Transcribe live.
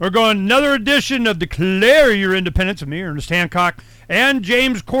We're going another edition of Declare Your Independence with me, Ernest Hancock, and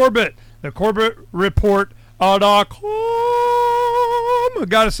James Corbett, the CorbettReport.com. I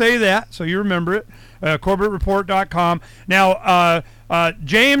got to say that so you remember it. CorbettReport.com. Now,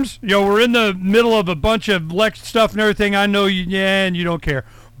 James, we're in the middle of a bunch of Lex stuff and everything. I know you, and you don't care.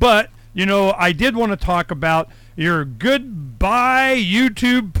 But, I did want to talk about your Goodbye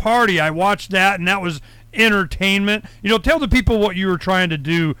YouTube party. I watched that, and that was entertainment. Tell the people what you were trying to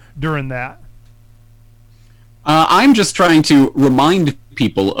do during that. I'm just trying to remind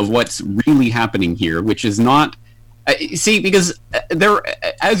people of what's really happening here, which is not... because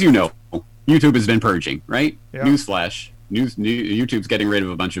as you know, YouTube has been purging, right? Yeah. Newsflash. YouTube's getting rid of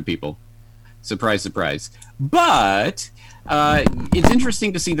a bunch of people. Surprise, surprise. But it's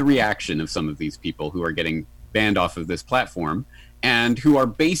interesting to see the reaction of some of these people who are getting banned off of this platform and who are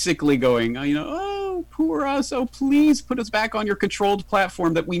basically going, oh, poor us. Oh, please put us back on your controlled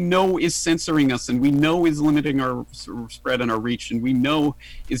platform that we know is censoring us and we know is limiting our spread and our reach and we know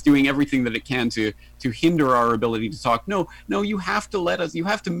is doing everything that it can to hinder our ability to talk. No, you have to let us,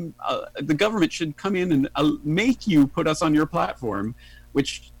 the government should come in and make you put us on your platform,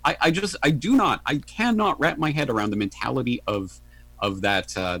 which I cannot wrap my head around the mentality of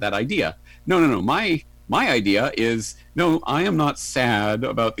that idea. No. My idea is, no, I am not sad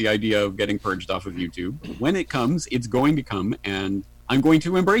about the idea of getting purged off of YouTube. When it comes, it's going to come, and I'm going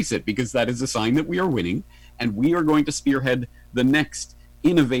to embrace it because that is a sign that we are winning, and we are going to spearhead the next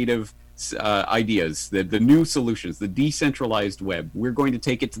innovative ideas, the new solutions, the decentralized web. We're going to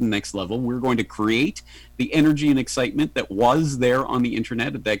take it to the next level. We're going to create the energy and excitement that was there on the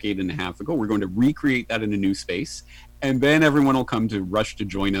internet a decade and a half ago. We're going to recreate that in a new space, and then everyone will come to rush to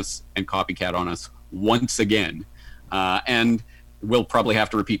join us and copycat on us once again. And we'll probably have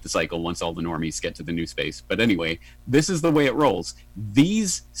to repeat the cycle once all the normies get to the new space. But anyway, this is the way it rolls.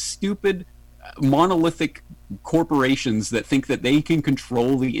 These stupid monolithic corporations that think that they can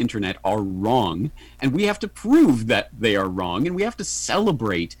control the internet are wrong, and we have to prove that they are wrong, and we have to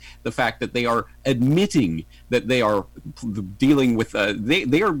celebrate the fact that they are admitting that they are dealing with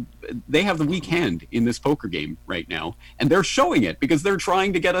they have the weak hand in this poker game right now, and they're showing it because they're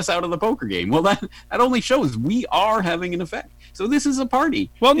trying to get us out of the poker game. Well, that only shows we are having an effect. So this is a party.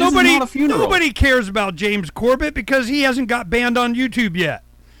 Well, nobody cares about James Corbett because he hasn't got banned on YouTube yet.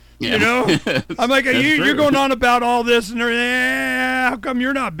 Yeah. I'm like, you're going on about all this, and how come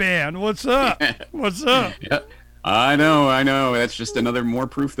you're not banned? What's up? Yeah. I know. That's just another more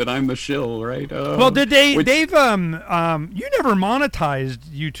proof that I'm the shill, right? Well, you never monetized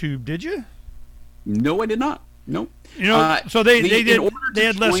YouTube, did you? No, I did not. Nope. So they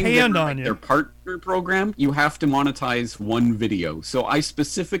had less hand on you. Their partner program, you have to monetize one video. So I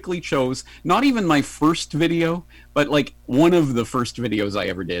specifically chose not even my first video, but like one of the first videos I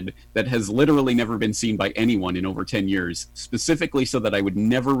ever did that has literally never been seen by anyone in over 10 years, specifically so that I would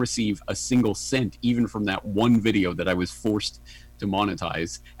never receive a single cent, even from that one video that I was forced to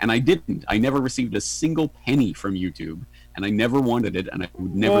monetize. And I didn't. I never received a single penny from YouTube. And I never wanted it, and I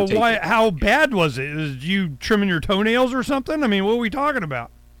would never take it. How bad was it? Is you trimming your toenails or something? I mean, what are we talking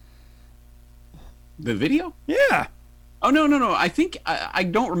about? The video? Yeah. Oh, no. I think, I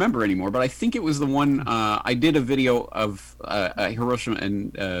don't remember anymore, but I think it was the one, I did a video of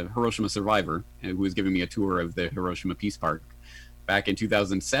Hiroshima survivor who was giving me a tour of the Hiroshima Peace Park back in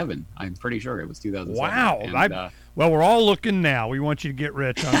 2007. I'm pretty sure it was 2007. Wow. And, well, we're all looking now. We want you to get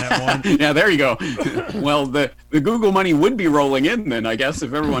rich on that one. Yeah, there you go. Well, the Google money would be rolling in then, I guess,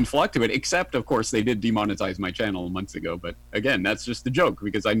 if everyone flocked to it, except, of course, they did demonetize my channel months ago. But, again, that's just a joke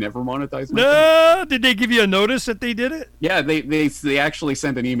because I never monetized my channel. Did they give you a notice that they did it? Yeah, they actually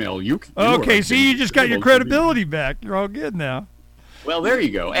sent an email. Okay, see, you just got your credibility back. You're all good now. Well, there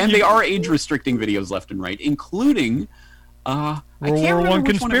you go. And they are age-restricting videos left and right, including... I can't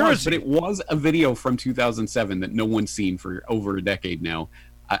remember which one it was, but it was a video from 2007 that no one's seen for over a decade now.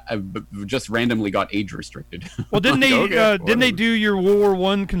 I just randomly got age restricted. Well, didn't they do your World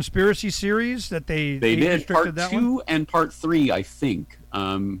War I conspiracy series that they did part 2 and part 3, I think.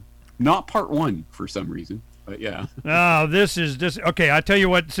 Not part 1 for some reason, but yeah. Oh, this okay. I tell you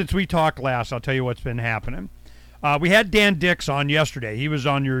what. Since we talked last, I'll tell you what's been happening. We had Dan Dix on yesterday. He was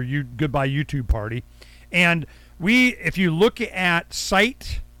on your Goodbye YouTube party, and if you look at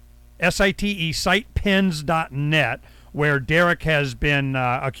sitepens.net, where Derek has been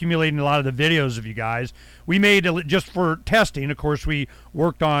accumulating a lot of the videos of you guys, we made, just for testing, of course, we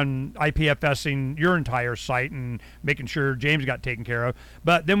worked on IPFSing your entire site and making sure James got taken care of.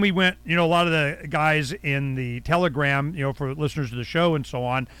 But then we went, a lot of the guys in the Telegram, for listeners to the show and so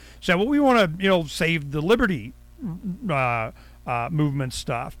on, said, well, we want to, save the Liberty movement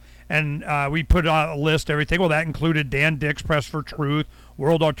stuff. And we put on a list, everything. Well, that included Dan Dix, Press for Truth,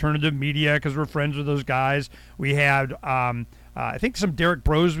 World Alternative Media, because we're friends with those guys. We had, I think, some Derek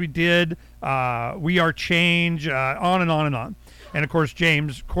Bros we did, We Are Change, on and on and on. And, of course,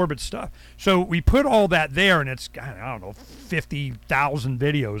 James Corbett stuff. So we put all that there, and it's, I don't know, 50,000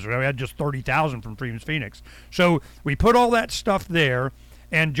 videos. Or we had just 30,000 from Freedom's Phoenix. So we put all that stuff there,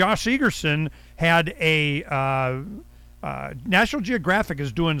 and Josh Egerson had a... National Geographic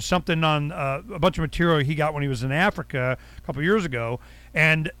is doing something on a bunch of material he got when he was in Africa a couple years ago,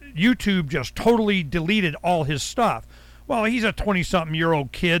 and YouTube just totally deleted all his stuff. Well, he's a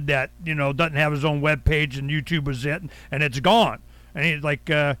 20-something-year-old kid that, doesn't have his own web page, and YouTube was it, and it's gone. And he's like,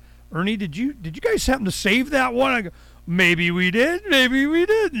 Ernie, did you guys happen to save that one? I go, maybe we did,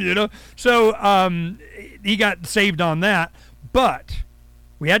 So he got saved on that, but...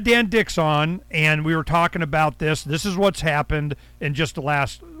 We had Dan Dix on, and we were talking about this. This is what's happened in just the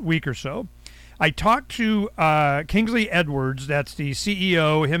last week or so. I talked to Kingsley Edwards, that's the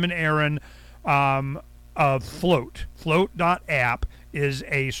CEO, him and Aaron, of Float. Float.app is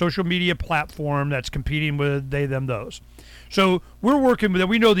a social media platform that's competing with they, them, those. So we're working with them.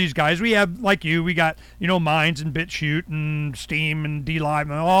 We know these guys. We have, like you, we got, Minds and BitChute and Steam and DLive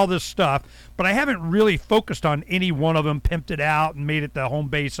and all this stuff. But I haven't really focused on any one of them, pimped it out, and made it the home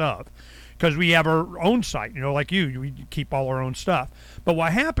base of. Because we have our own site, like you, we keep all our own stuff. But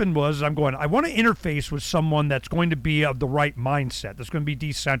what happened was I want to interface with someone that's going to be of the right mindset, that's going to be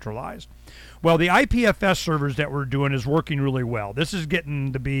decentralized. Well, the IPFS servers that we're doing is working really well. This is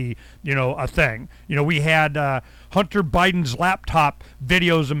getting to be, a thing. We had Hunter Biden's laptop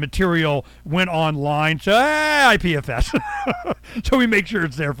videos and material went online. So, IPFS. So we make sure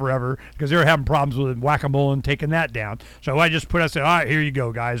it's there forever because they're having problems with Whack-A-Mole and taking that down. So I said, all right, here you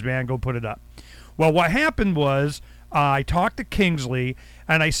go, guys, man, go put it up. Well, what happened was I talked to Kingsley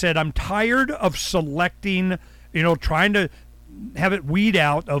and I said, I'm tired of selecting, trying to have it weed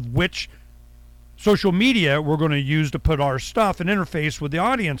out of which social media we're going to use to put our stuff and interface with the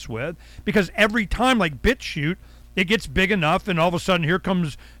audience with, because every time, like BitChute, it gets big enough and all of a sudden here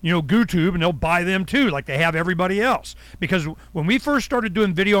comes, GooTube, and they'll buy them too, like they have everybody else. Because when we first started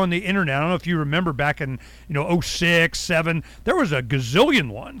doing video on the internet, I don't know if you remember back in, 06, 07, there was a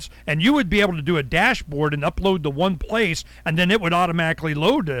gazillion ones, and you would be able to do a dashboard and upload to one place, and then it would automatically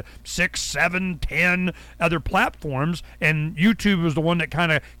load to 6, 7, 10 other platforms, and YouTube was the one that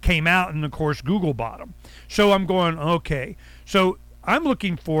kind of came out, and of course Google bought them. So I'm going, okay. So I'm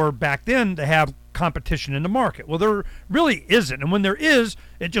looking for back then to have competition in the market. Well, there really isn't. And when there is,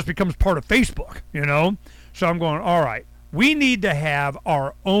 it just becomes part of Facebook, So I'm going, all right, we need to have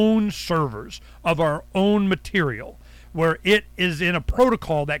our own servers of our own material where it is in a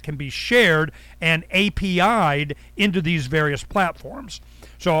protocol that can be shared and API'd into these various platforms.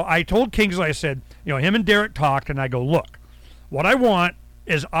 So I told Kingsley, I said, him and Derek talked, and I go, look, what I want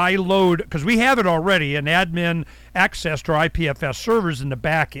is I load, because we have it already, an admin access to our IPFS servers in the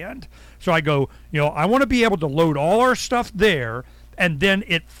back end. So I go, I want to be able to load all our stuff there, and then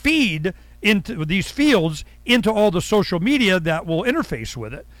it feed into these fields into all the social media that will interface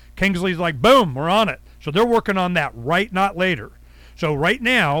with it. Kingsley's like, boom, we're on it. So they're working on that right, not later. So right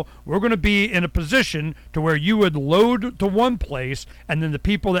now, we're going to be in a position to where you would load to one place, and then the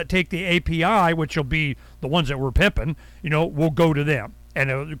people that take the API, which will be the ones that we're pimping, will go to them. And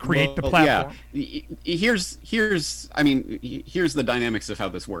it'll create the platform. Yeah. Here's the dynamics of how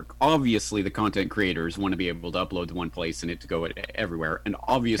this works. Obviously, the content creators want to be able to upload to one place and it to go everywhere. And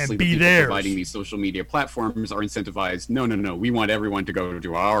obviously, the people providing these social media platforms are incentivized. No, we want everyone to go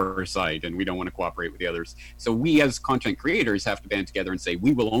to our site, and we don't want to cooperate with the others. So we, as content creators, have to band together and say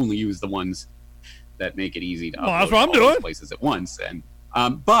we will only use the ones that make it easy to upload that's what I'm doing. Places at once. And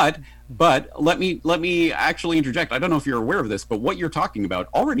but let me actually interject. I don't know if you're aware of this, but what you're talking about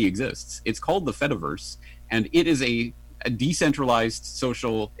already exists. It's called the Fediverse, and it is a decentralized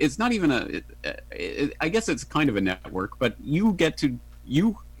social. It's not even I guess it's kind of a network, but you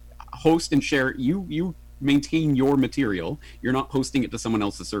host and share. You maintain your material. You're not hosting it to someone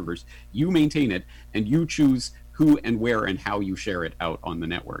else's servers. You maintain it, and you choose who and where and how you share it out on the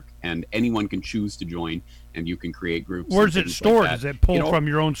network. And anyone can choose to join, and you can create groups. Where's it stored? Is it pulled from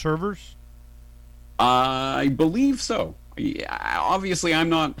your own servers? I believe so. Obviously, I'm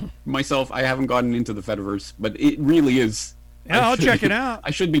not myself. I haven't gotten into the Fediverse, but it really is. Yeah, I'll check it out.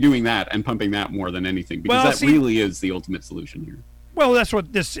 I should be doing that and pumping that more than anything, because that really is the ultimate solution here. Well, that's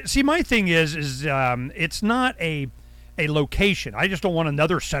what this. See, my thing is it's not a location. I just don't want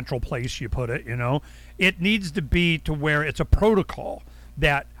another central place you put it. It needs to be to where it's a protocol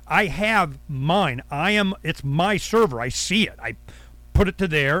that I have mine. It's my server. I see it. I put it to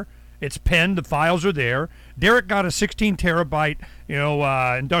there. It's pinned. The files are there. Derek got a 16 terabyte,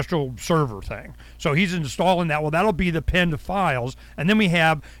 industrial server thing. So he's installing that. Well, that'll be the pinned files. And then we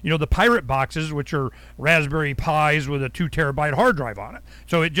have, the pirate boxes, which are Raspberry Pis with a 2 terabyte hard drive on it.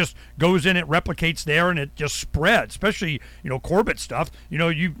 So it just goes in, it replicates there, and it just spreads, especially, Corbett stuff.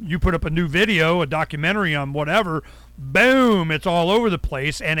 You put up a new video, a documentary on whatever, boom, it's all over the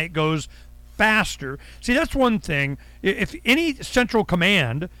place, and it goes faster. See, that's one thing. If any central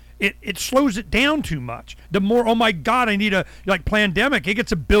command, it slows it down too much. The more, oh my God, I need like Plandemic, it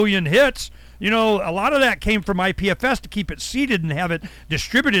gets 1 billion hits. A lot of that came from IPFS to keep it seeded and have it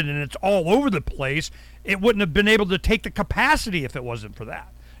distributed, and it's all over the place. It wouldn't have been able to take the capacity if it wasn't for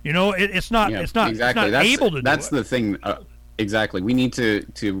that. It's not exactly. It's not able to do it. That's the thing. Exactly. We need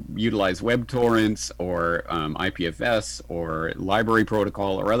to utilize web torrents or IPFS or library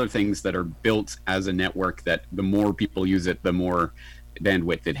protocol or other things that are built as a network that the more people use it, the more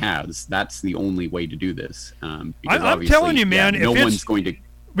bandwidth it has. That's the only way to do this. I'm telling you, man, no one's going to.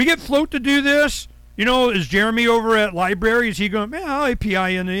 We get Float to do this. Is Jeremy over at library? Is he going,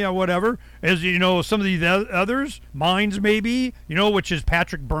 API in, whatever? As some of these others, Minds maybe, which is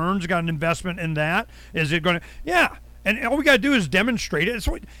Patrick Burns got an investment in that. Is it going to? Yeah. And all we got to do is demonstrate it. It's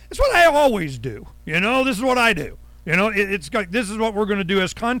what I always do. This is what I do. This is what we're going to do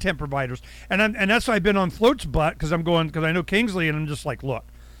as content providers. And that's why I've been on Float's butt, because I know Kingsley, and I'm just like, look,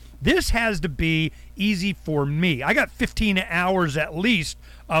 this has to be easy for me. I got 15 hours at least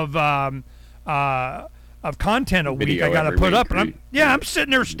of content a week I got to put up. And I'm sitting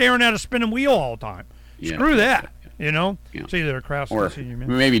there staring at a spinning wheel all the time. Yeah. Screw that. See, they're Kraus. Or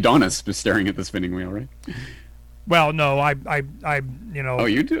maybe Donna's staring at the spinning wheel, right? Well, no, I. Oh,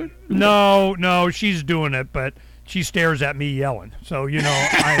 you do it? No, she's doing it, but she stares at me yelling. So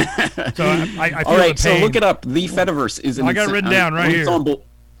I feel all right, the pain. So look it up. The Fediverse is an I got it written down right ensemble. Here.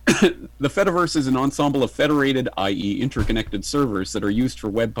 The Fediverse is an ensemble of federated, i.e., interconnected servers that are used for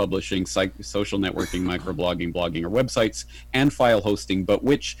web publishing, social networking, microblogging, blogging, or websites, and file hosting, but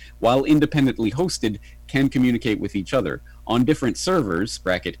which, while independently hosted, can communicate with each other. On different servers,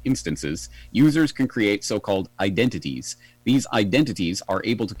 instances, users can create so-called identities. These identities are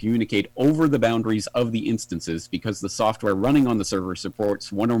able to communicate over the boundaries of the instances because the software running on the server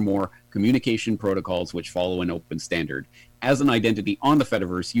supports one or more communication protocols which follow an open standard. As an identity on the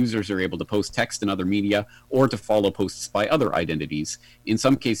Fediverse, users are able to post text and other media or to follow posts by other identities. In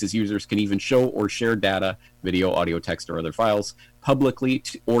some cases, users can even show or share data, video, audio, text, or other files publicly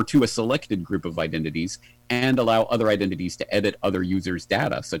or to a selected group of identities, and allow other identities to edit other users'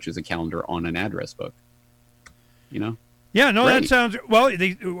 data, such as a calendar on an address book. Yeah, no, Great. That sounds well.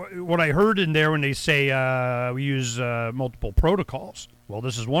 What I heard in there when they say we use multiple protocols. Well,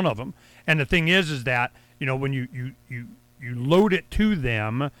 this is one of them. And the thing is that when you load it to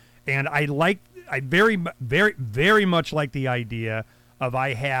them, and I very, very, very much like the idea of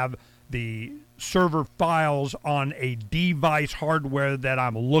I have the server files on a device hardware that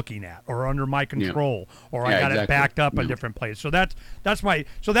I'm looking at or under my control, or I got it backed up a different place. So that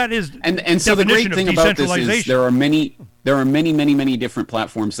is and so the great thing about this is there are many different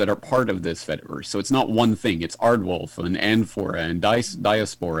platforms that are part of this Fediverse. So it's not one thing. It's Aardwolf and Anphora and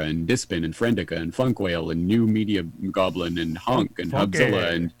Diaspora and Dispin and Friendica and Funkwhale and New Media Goblin and Hunk and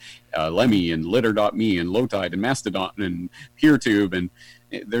Hubzilla and Lemmy and Litter.me and Lowtide and Mastodon and PeerTube, and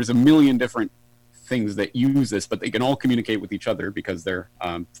there's a million different things that use this, but they can all communicate with each other because they're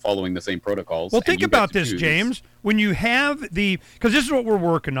following the same protocols. Well, think about this, James. When you have because this is what we're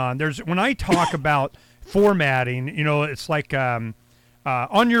working on. When I talk about formatting, it's like on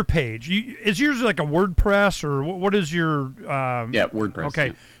your page. It's usually like a WordPress, or what is your? WordPress. Okay,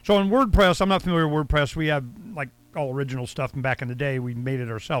 yeah. So on WordPress, I'm not familiar with WordPress. We have like all original stuff from back in the day. We made it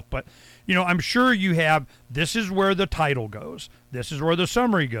ourselves, but I'm sure you have. This is where the title goes. This is where the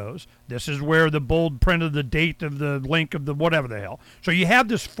summary goes. This is where the bold print of the date of the link of the whatever the hell. So you have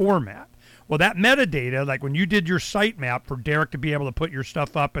this format. Well, that metadata, like when you did your sitemap for Derek to be able to put your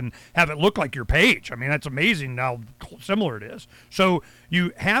stuff up and have it look like your page, I mean, that's amazing how similar it is. So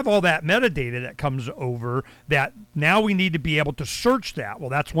you have all that metadata that comes over that now we need to be able to search that. Well,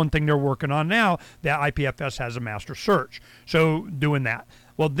 that's one thing they're working on now, that IPFS has a master search. So doing that.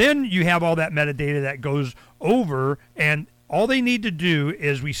 Well, then you have all that metadata that goes over, and all they need to do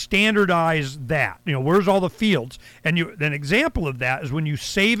is we standardize that. Where's all the fields? And an example of that is when you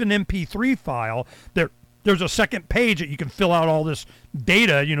save an MP3 file, there's a second page that you can fill out all this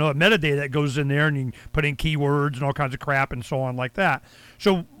data, metadata that goes in there, and you can put in keywords and all kinds of crap and so on like that.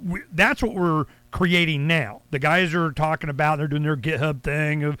 So that's what we're creating now. The guys are talking about, they're doing their GitHub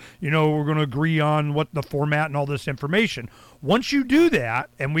thing of, we're going to agree on what the format and all this information. Once you do that,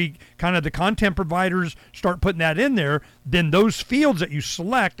 and we kind of, the content providers start putting that in there, then those fields that you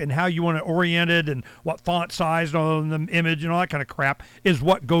select and how you want it oriented and what font size on the image and all that kind of crap is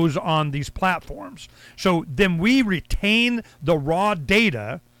what goes on these platforms. So then we retain the raw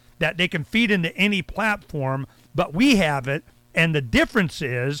data that they can feed into any platform, but we have it. And the difference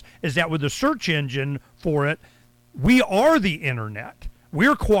is that with the search engine for it, we are the internet.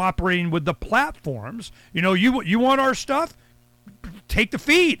 We're cooperating with the platforms. You want our stuff? Take the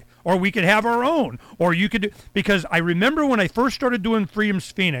feed, or we could have our own, or you could, because I remember when I first started doing Freedom's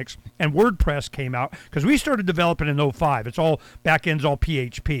Phoenix and WordPress came out, because we started developing in 05. It's all backend's all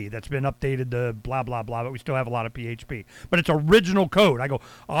PHP. That's been updated to blah, blah, blah, but we still have a lot of PHP. But it's original code. I go,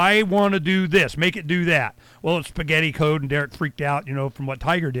 I want to do this, make it do that. Well, it's spaghetti code, and Derek freaked out, from what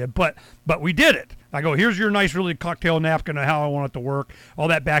Tiger did, but we did it. I go, here's your nice, really cocktail napkin of how I want it to work. All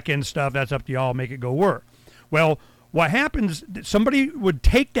that back-end stuff, that's up to y'all. Make it go work. Well, what happens, somebody would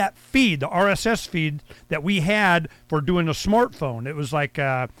take that feed, the RSS feed that we had for doing a smartphone. It was like,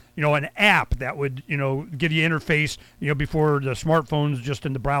 an app that would, give you interface, before the smartphones just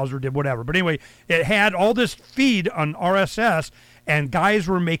in the browser did whatever. But anyway, it had all this feed on RSS, and guys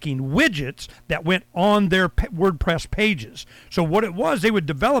were making widgets that went on their WordPress pages. So what it was, they would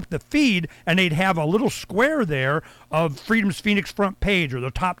develop the feed, and they'd have a little square there of Freedom's Phoenix front page, or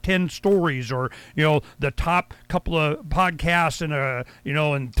the top 10 stories, or the top couple of podcasts, and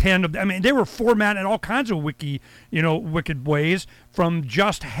and 10 of them. I mean, they were formatted all kinds of wicked ways from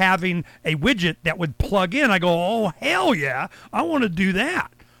just having a widget that would plug in. I go, oh hell yeah, I want to do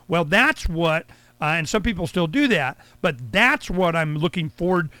that. Well, that's what. And some people still do that, but that's what I'm looking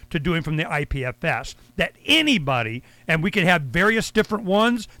forward to doing from the IPFS, that anybody, and we can have various different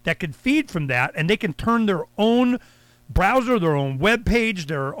ones that can feed from that, and they can turn their own browser, their own web page,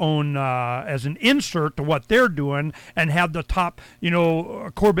 their own as an insert to what they're doing, and have the top,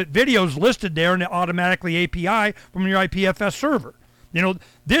 Corbett videos listed there, and it automatically API from your IPFS server.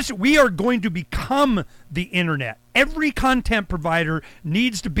 We are going to become the internet. Every content provider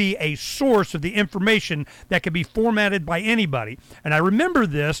needs to be a source of the information that can be formatted by anybody. And I remember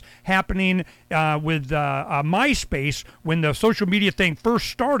this happening with MySpace when the social media thing first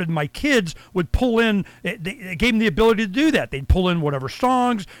started. My kids would pull in, it gave them the ability to do that. They'd pull in whatever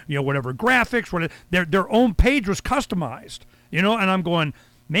songs, whatever graphics, whatever, their own page was customized, and I'm going,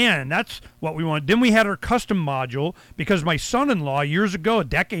 man, that's what we want. Then we had our custom module because my son-in-law a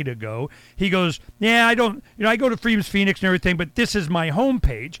decade ago, he goes, yeah, I don't, I go to Freedom's Phoenix and everything, but this is my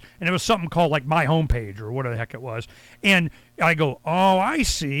homepage. And it was something called like my homepage or whatever the heck it was. And I go, oh, I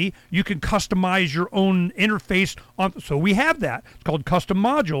see. You can customize your own interface. So we have that. It's called custom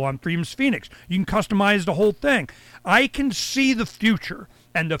module on Freedom's Phoenix. You can customize the whole thing. I can see the future.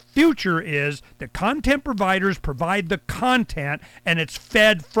 And the future is the content providers provide the content, and it's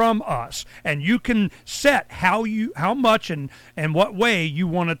fed from us. And you can set how much and what way you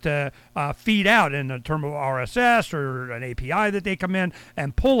want it to feed out in the term of RSS or an API that they come in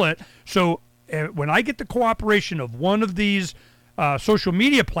and pull it. So when I get the cooperation of one of these social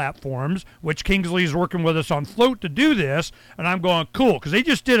media platforms, which Kingsley is working with us on Float to do this, and I'm going, cool, because they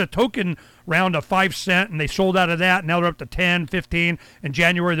just did a token round of 5 cents, and they sold out of that, and now they're up to 10, 15. In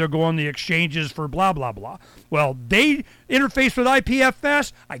January, they're going the exchanges for blah, blah, blah. Well, they interface with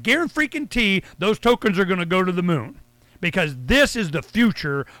IPFS. I guarantee those tokens are going to go to the moon, because this is the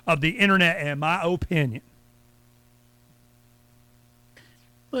future of the internet, in my opinion.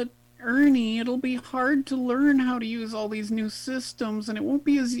 But Ernie, it'll be hard to learn how to use all these new systems, and it won't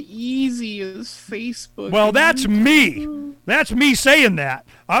be as easy as Facebook. Well, that's me. That's me saying that.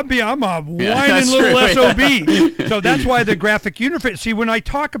 I'm a whining little SOB. So that's why the graphic interface. See, when I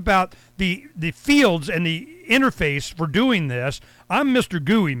talk about the fields and the interface for doing this, I'm Mr.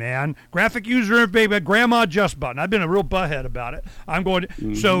 GUI, man. Graphic user interface, grandma just button. I've been a real butthead about it. I'm going.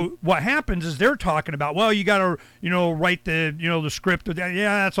 So what happens is they're talking about, well, you got to, write the, the script. Yeah,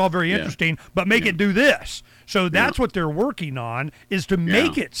 that's all very interesting, but make it do this. So that's what they're working on, is to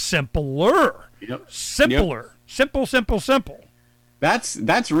make it simpler. Simpler. Simple.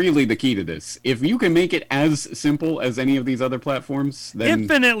 That's really the key to this. If you can make it as simple as any of these other platforms, then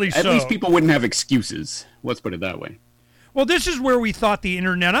infinitely at least people wouldn't have excuses. Let's put it that way. Well, this is where we thought the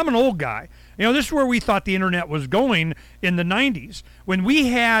internet, I'm an old guy, this is where we thought the internet was going in the 90s. When we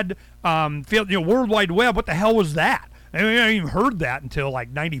had World Wide Web, what the hell was that? I mean, I even heard that until like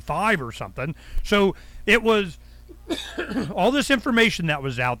 95 or something. So it was all this information that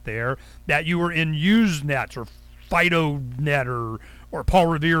was out there that you were in Usenet or FidoNet or Paul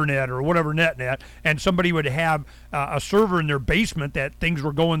Revere Net or whatever net, and somebody would have a server in their basement that things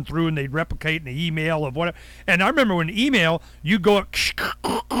were going through, and they'd replicate in the email of what. And I remember when email, you go up,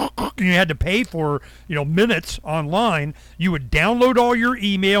 and you had to pay for minutes online. You would download all your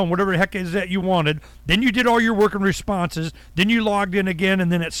email and whatever the heck is that you wanted. Then you did all your work and responses. Then you logged in again,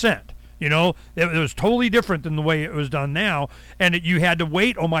 and then it sent. It was totally different than the way it was done now, and you had to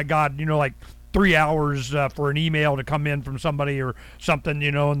wait. Oh my God, like 3 hours for an email to come in from somebody or something,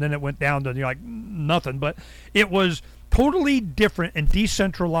 and then it went down to like nothing. But it was totally different and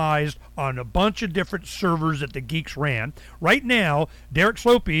decentralized on a bunch of different servers that the geeks ran. Right now, Derek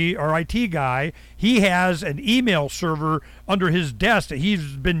Slopey, our IT guy, he has an email server under his desk that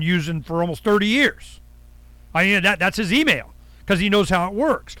he's been using for almost 30 years. I mean, that's his email because he knows how it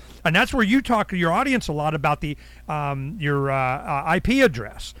works. And that's where you talk to your audience a lot about the your IP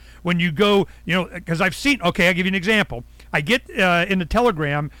address. When you go, because I've seen, okay, I'll give you an example. I get in the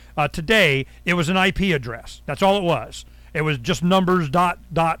Telegram today, it was an IP address. That's all it was. It was just numbers, ...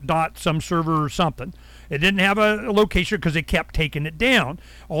 some server or something. It didn't have a location because they kept taking it down.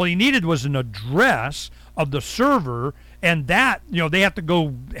 All he needed was an address of the server, and that, they have to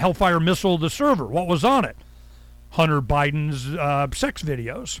go Hellfire missile the server. What was on it? Hunter Biden's sex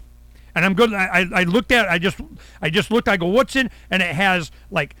videos. And I'm good. I looked at it. I just looked. I go, what's in? And it has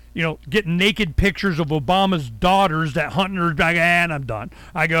getting naked pictures of Obama's daughters that Hunter. And I'm done.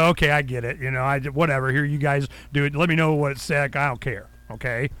 I go, okay, I get it. Whatever. Here, you guys do it. Let me know what it said. I don't care.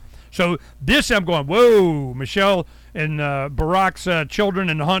 Okay. So this, I'm going, whoa, Michelle and Barack's children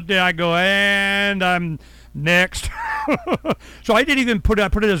and Hunt. I go, and I'm next. So I didn't even put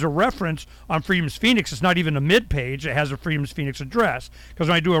it as a reference on Freedom's Phoenix. It's not even a mid page. It has a Freedom's Phoenix address, because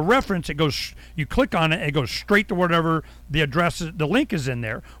when I do a reference, it goes. You click on it, it goes straight to whatever the address, the link is in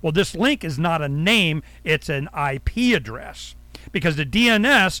there. Well, this link is not a name; it's an IP address. Because the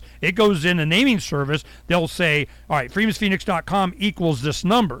DNS, it goes in a naming service. They'll say, all right, freedomsphoenix.com equals this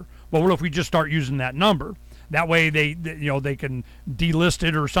number. Well, what if we just start using that number? That way they can delist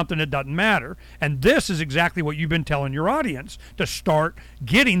it or something. It doesn't matter. And this is exactly what you've been telling your audience, to start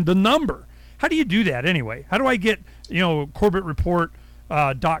getting the number. How do you do that anyway? How do I get,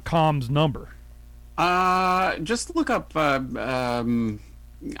 CorbettReport.com's number? Just look up website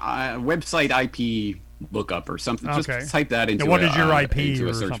IP lookup or something. Okay. Just type that into what is your IP into a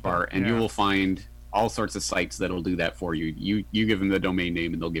or search something. bar, and you will find all sorts of sites that'll do that for you. You give them the domain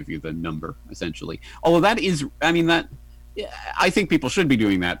name, and they'll give you the number, essentially. Although that is, I think people should be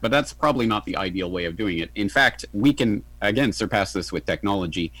doing that, but that's probably not the ideal way of doing it. In fact, we can, again, surpass this with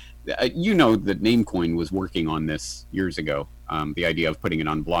technology. That Namecoin was working on this years ago. The idea of putting it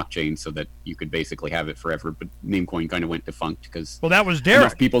on blockchain so that you could basically have it forever, but Namecoin kind of went defunct because that was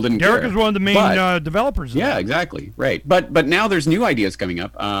Derek. People didn't Derek care. is one of the main developers. Yeah, exactly. Right. But now there's new ideas coming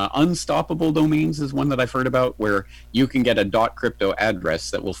up. Unstoppable domains is one that I've heard about, where you can get a .crypto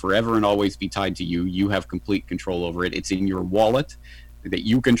address that will forever and always be tied to you. You have complete control over it. It's in your wallet that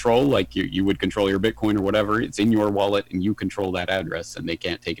you control, like you would control your Bitcoin or whatever. It's in your wallet, and you control that address, and they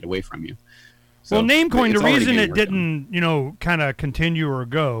can't take it away from you. So well, Namecoin, the reason it didn't, kind of continue or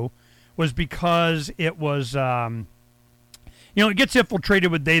go was because it was, it gets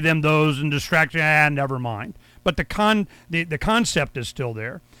infiltrated with they, them, those, and distraction. Never mind. But the concept is still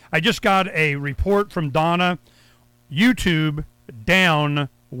there. I just got a report from Donna. YouTube down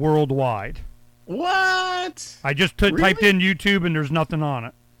worldwide. What? I just typed in YouTube, and there's nothing on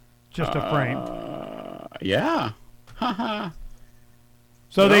it. Just a frame. Yeah. Haha.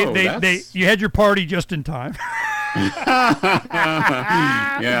 So you had your party just in time. Yeah,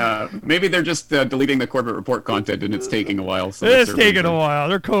 maybe they're just deleting the Corbett Report content, and it's taking a while. So it's taking a while.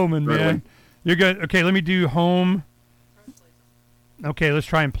 They're combing, man. You're good. Okay, let me do home. Okay, let's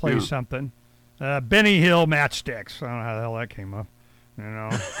try and play something. Benny Hill Matchsticks. I don't know how the hell that came up.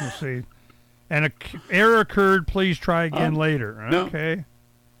 Let's see. And an error occurred. Please try again later. Okay.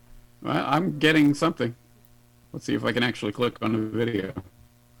 No. I'm getting something. Let's see if I can actually click on the video.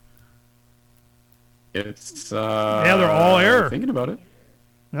 It's they're all error. Thinking about it.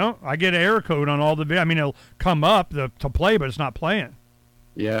 No, I get an error code on all the video. I mean, it'll come up to play, but it's not playing.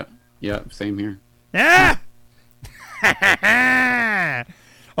 Yeah, same here. Ah!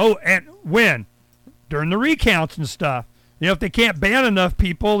 Oh, and when? During the recounts and stuff. If they can't ban enough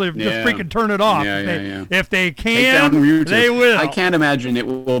people, they just freaking turn it off. If they can, they will. I can't imagine it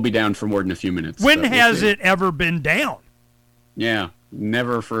will be down for more than a few minutes. When has it ever been down? Yeah,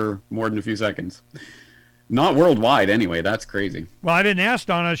 never for more than a few seconds. Not worldwide, anyway. That's crazy. Well, I didn't ask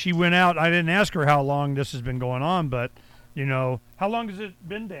Donna. She went out. I didn't ask her how long this has been going on, but, how long has it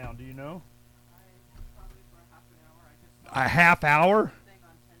been down? Do you know? A half hour?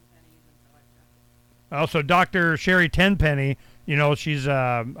 Also, Dr. Sherry Tenpenny, she's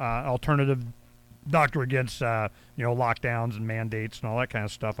alternative doctor against, lockdowns and mandates and all that kind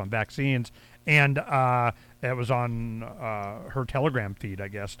of stuff on vaccines. And it was on her Telegram feed, I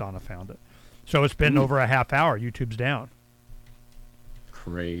guess. Donna found it. So it's been over a half hour. YouTube's down.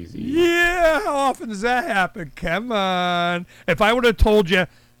 Crazy. Yeah, how often does that happen? Come on. If I would have told you,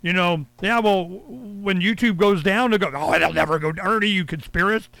 when YouTube goes down, they go, oh, it'll never go down. Ernie, you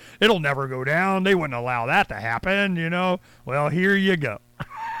conspiracist. It'll never go down. They wouldn't allow that to happen, Well, here you go.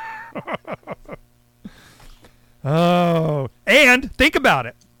 Oh, and think about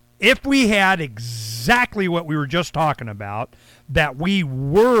it. If we had exactly what we were just talking about, that we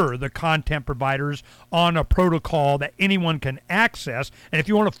were the content providers on a protocol that anyone can access, and if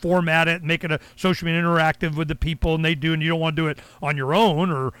you want to format it and make it a social media interactive with the people, and you don't want to do it on your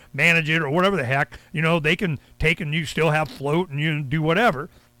own or manage it or whatever the heck, they can take and you still have float and you do whatever,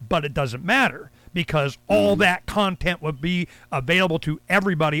 but it doesn't matter because all that content would be available to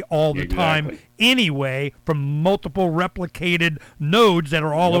everybody all the time anyway from multiple replicated nodes that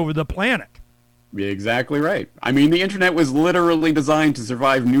are all over the planet. Exactly right. I mean, the internet was literally designed to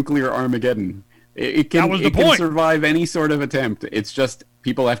survive nuclear Armageddon. It can survive any sort of attempt. It's just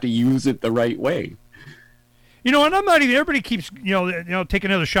people have to use it the right way. And I'm not even, everybody keeps, take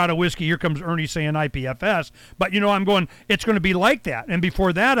another shot of whiskey. Here comes Ernie saying IPFS. But, I'm going, it's going to be like that. And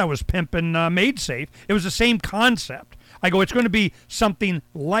before that, I was pimping MaidSafe. It was the same concept. I go, it's going to be something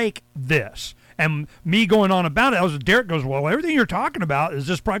like this. And me going on about it, Derek goes, well, everything you're talking about is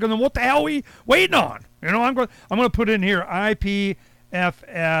just probably going to, what the hell are we waiting on? I'm going to put in here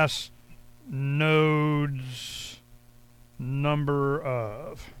IPFS nodes number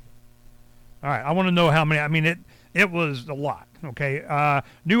of. All right, I want to know how many. I mean, it was a lot. Okay,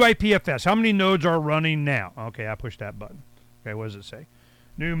 new IPFS. How many nodes are running now? Okay, I pushed that button. Okay, what does it say?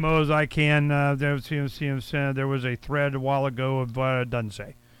 New Mosaican. There was a thread a while ago of it doesn't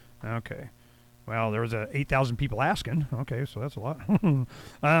say. Okay. Well, there was 8,000 people asking. Okay, so that's a lot.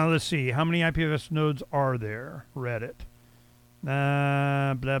 Let's see. How many IPFS nodes are there? Reddit.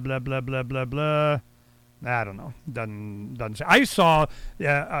 Blah, blah, blah, blah, blah, blah. I don't know. Doesn't say. I saw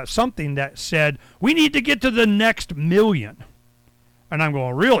something that said, we need to get to the next million. And I'm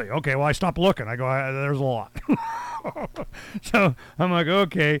going, really? Okay, well, I stopped looking. I go, there's a lot. So I'm like,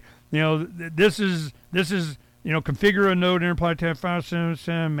 okay, this is configure a node, interpolate file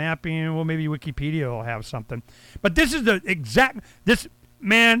mapping. Well, maybe Wikipedia will have something. But this is the exact,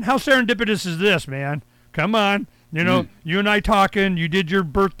 man, how serendipitous is this, man? Come on. You and I talking, you did your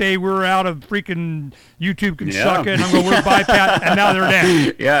birthday, we were out of freaking YouTube can suck it, and I'm going, we're bypass, and now they're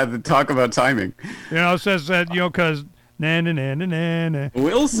dead. Yeah, the talk about timing. It says that, because na.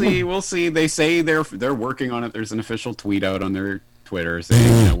 We'll see. They say they're working on it. There's an official tweet out on their Twitter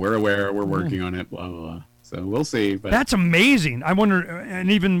saying, we're aware, we're working on it, blah, blah, blah. So we'll see. But that's amazing. I wonder,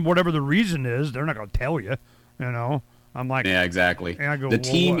 and even whatever the reason is, they're not going to tell you, I'm like, yeah, exactly. I go, the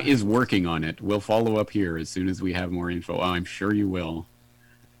team is working on it. We'll follow up here as soon as we have more info. Oh, I'm sure you will.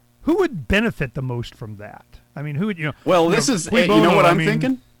 Who would benefit the most from that? I mean, who would Well, this is you know what I'm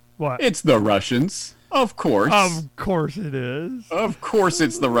thinking? What? It's the Russians, of course. Of course it is. Of course,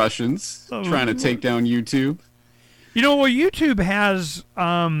 it's the Russians trying to take down YouTube. YouTube has.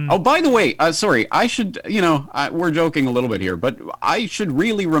 Oh, by the way, sorry, I should. We're joking a little bit here, but I should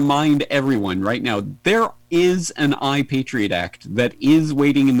really remind everyone right now there is an iPatriot Act that is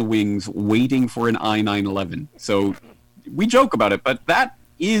waiting in the wings, waiting for an I-911. So we joke about it, but that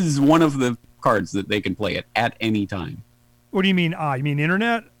is one of the cards that they can play at any time. What do you mean? You mean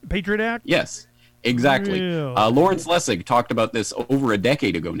Internet Patriot Act? Yes, exactly. Really? Lawrence Lessig talked about this over a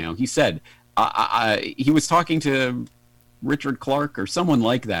decade ago now. He said. He was talking to Richard Clark or someone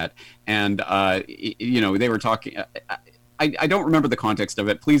like that, and they were talking. I don't remember the context of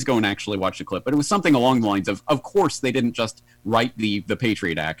it. Please go and actually watch the clip. But it was something along the lines of course, they didn't just write the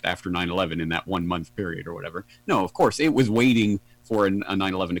Patriot Act after 9/11 in that 1 month period or whatever. No, of course, it was waiting for a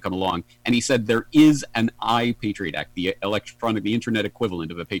 9/11 to come along. And he said there is an iPatriot Act, the internet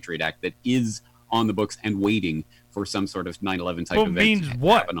equivalent of a Patriot Act that is on the books and waiting for some sort of 9/11 type event. Means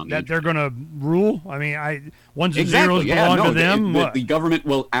what? That they're going to rule? I mean, ones and zeros belong to them? The government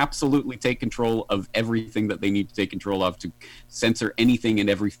will absolutely take control of everything that they need to take control of to censor anything and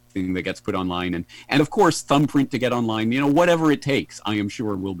everything that gets put online. And of course, thumbprint to get online. Whatever it takes, I am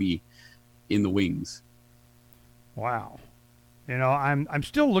sure will be in the wings. Wow. I'm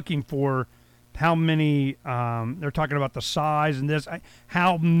still looking for how many they're talking about the size and this.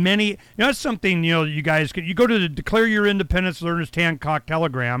 How many? That's something you guys could. You go to the Declare Your Independence Learners Hancock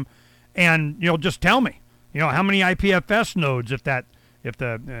Telegram, and just tell me how many IPFS nodes if the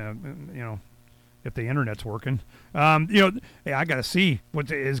internet's working. Hey, I gotta see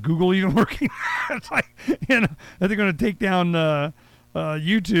is Google even working? It's like if they're gonna take down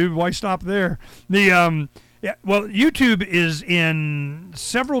YouTube, why stop there? YouTube is in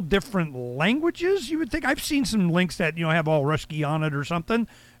several different languages. You would think. I've seen some links that have all Ruski on it or something.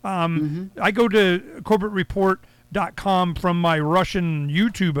 I go to CorbettReport.com from my Russian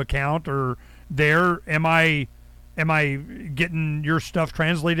YouTube account, or there. Am I getting your stuff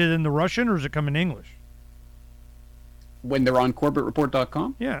translated into Russian, or is it come in English? When they're on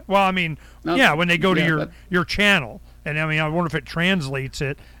CorbettReport.com? Yeah. Well, I mean, when they go to your channel. And I mean, I wonder if it translates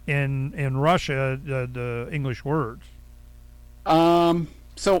it in Russia, the English words.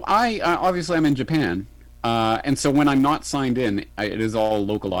 So obviously I'm in Japan, and so when I'm not signed in, it is all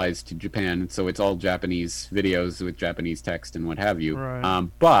localized to Japan. So it's all Japanese videos with Japanese text and what have you. Right.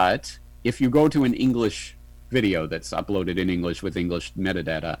 But if you go to an English video that's uploaded in English with English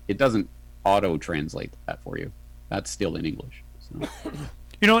metadata, it doesn't auto translate that for you. That's still in English. So.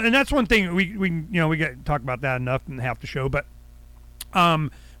 And that's one thing we got to talk about that enough in half the show. But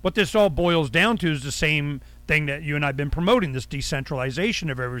what this all boils down to is the same thing that you and I've been promoting: this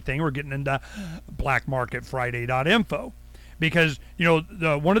decentralization of everything. We're getting into blackmarketfriday.info because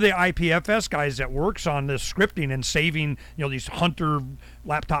one of the IPFS guys that works on this scripting and saving these Hunter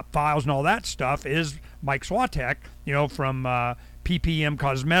laptop files and all that stuff is Mike Swatek, from PPM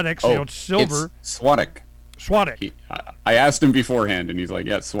Cosmetics. Silver. It's Swatek. Swatek. I asked him beforehand, and he's like,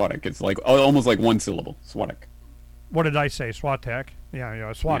 "Yeah, Swatek." It's like almost like one syllable. Swatek. What did I say? Swatek. Yeah,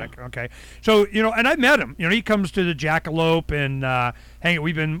 Swatek. Yeah. Okay. So and I met him. He comes to the Jackalope and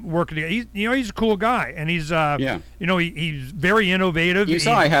we've been working together. He's a cool guy, and he's he's very innovative. You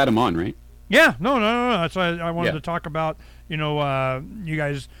saw I had him on, right? Yeah. No. That's why I wanted to talk about you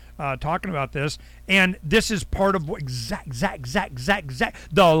guys. Talking about this, and this is part of what exact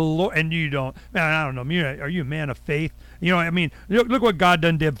the Lord. And you don't, man. I don't know. Are you a man of faith? I mean, look what God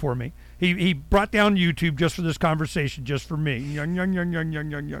done did for me. He brought down YouTube just for this conversation, just for me.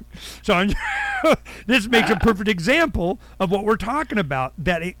 Young. So this makes a perfect example of what we're talking about.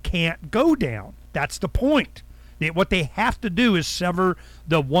 That it can't go down. That's the point. What they have to do is sever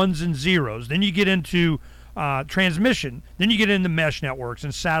the ones and zeros. Then you get into transmission. Then you get into mesh networks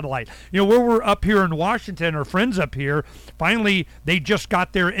and satellite. Where we're up here in Washington, our friends up here, finally they just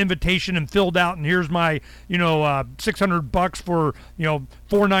got their invitation and filled out, and here's my $600 for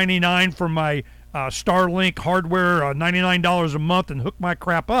 $499 for my Starlink hardware, $99 a month, and hook my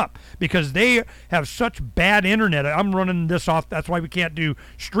crap up because they have such bad internet. I'm running this off. That's why we can't do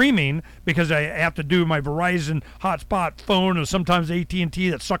streaming, because I have to do my Verizon hotspot phone, or sometimes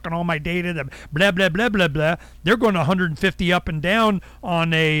AT&T that's sucking all my data. That blah blah blah blah blah. They're going 150 up and down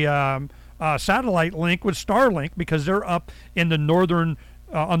on a satellite link with Starlink because they're up in the northern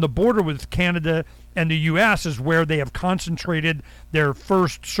on the border with Canada and the U.S. is where they have concentrated their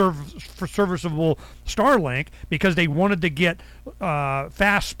first serviceable Starlink because they wanted to get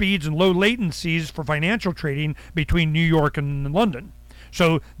fast speeds and low latencies for financial trading between New York and London.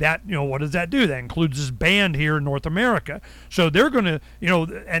 So that, what does that do? That includes this band here in North America. So they're going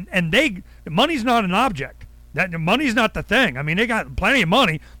to, money's not an object. That money's not the thing. I mean, they got plenty of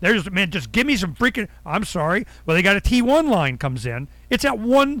money. They're just give me some freaking. I'm sorry. Well, they got a T1 line comes in. It's at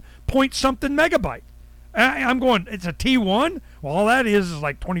 1 point something megabyte. I'm going. It's a T1. Well, all that is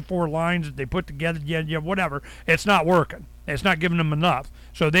like 24 lines that they put together. Yeah, whatever. It's not working. It's not giving them enough.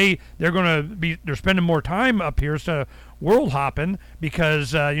 So they're spending more time up here instead of world hopping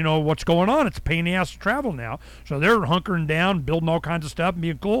because what's going on. It's a pain in the ass to travel now. So they're hunkering down, building all kinds of stuff, and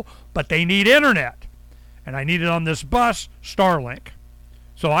being cool. But they need internet. And I need it on this bus, Starlink.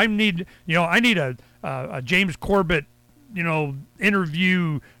 So I need a James Corbett,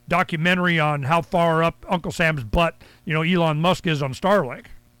 interview documentary on how far up Uncle Sam's butt, Elon Musk is on Starlink.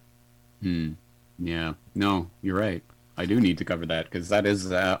 Yeah. No, you're right. I do need to cover that because that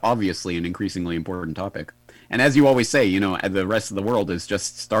is obviously an increasingly important topic. And as you always say, the rest of the world is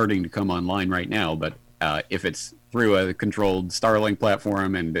just starting to come online right now. But if it's through a controlled Starlink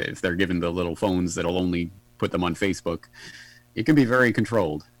platform, and if they're given the little phones that'll only put them on Facebook, it can be very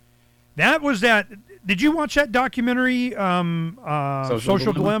controlled. That was that. Did you watch that documentary,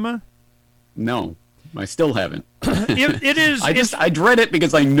 Social Dilemma? No, I still haven't. It is. I dread it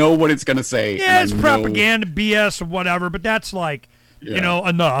because I know what it's going to say. Yeah, it's propaganda, BS, or whatever. But that's like,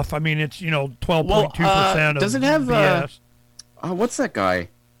 enough. I mean, it's 12.2% of does it have BS. What's that guy?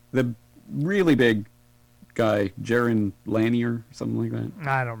 The really big guy, Jaron Lanier, or something like that.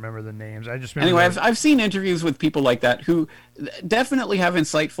 I don't remember the names. I just remember anyway. I've seen interviews with people like that who definitely have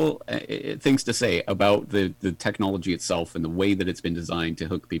insightful things to say about the technology itself and the way that it's been designed to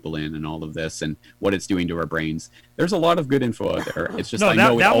hook people in and all of this and what it's doing to our brains. There's a lot of good info out there. It's just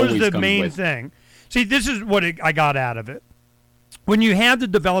that was the main thing. See, this is what I got out of it. When you have the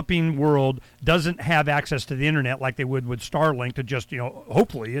developing world doesn't have access to the internet like they would with Starlink to just,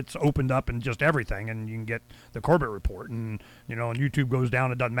 hopefully it's opened up and just everything and you can get the Corbett Report and, and YouTube goes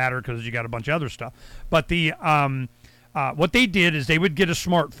down. It doesn't matter because you got a bunch of other stuff. But the what they did is they would get a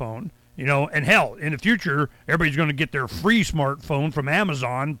smartphone, and hell, in the future, everybody's going to get their free smartphone from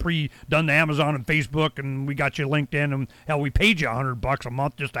Amazon, pre-done to Amazon and Facebook, and we got you LinkedIn, and hell, we paid you $100 a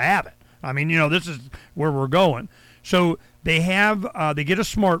month just to have it. I mean, this is where we're going. So they get a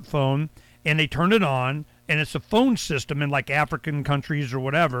smartphone and they turn it on, and it's a phone system in like African countries or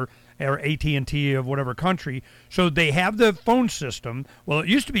whatever, or AT&T of whatever country. So they have the phone system. Well, it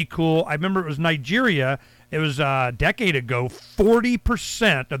used to be cool. I remember it was Nigeria. It was a decade ago.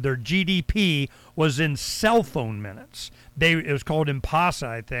 40% of their GDP was in cell phone minutes. It was called M-Pesa,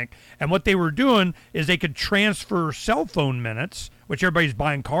 I think. And what they were doing is they could transfer cell phone minutes, which everybody's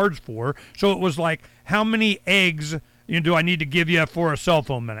buying cards for. So it was like, how many eggs do I need to give you for a cell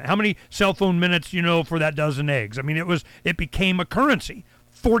phone minute? How many cell phone minutes, for that dozen eggs? I mean, it became a currency,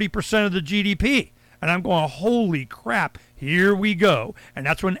 40% of the GDP. And I'm going, holy crap, here we go. And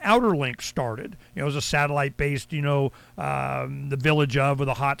that's when Outerlink started. It was a satellite-based, the village with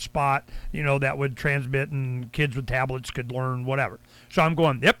a hotspot, that would transmit and kids with tablets could learn whatever. So I'm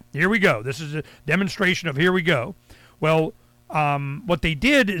going, yep, here we go. This is a demonstration of here we go. Well, what they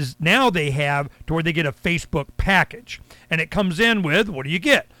did is now they have to where they get a Facebook package. And it comes in with, what do you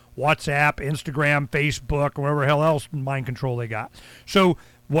get? WhatsApp, Instagram, Facebook, or whatever hell else mind control they got. So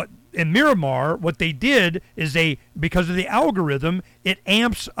in Miramar, what they did is because of the algorithm, it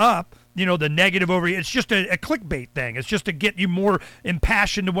amps up, the negative over. It's just a clickbait thing. It's just to get you more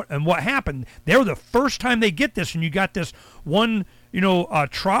impassioned in what happened. They're the first time they get this, and you got this one,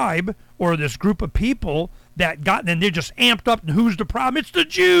 tribe or this group of people that got, and they just amped up, and who's the problem? It's the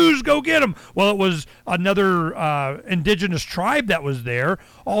Jews, go get them. Well, it was another indigenous tribe that was there.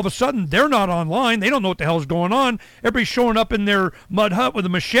 All of a sudden, they're not online. They don't know what the hell's going on. Everybody's showing up in their mud hut with a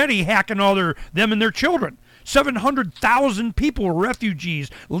machete, hacking them and their children. 700,000 people were refugees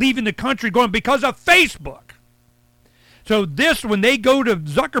leaving the country going because of Facebook. So when they go to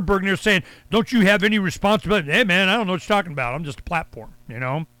Zuckerberg and they're saying, don't you have any responsibility? Hey, man, I don't know what you're talking about. I'm just a platform,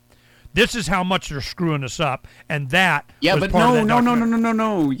 This is how much they're screwing us up, and that was part of that documentary.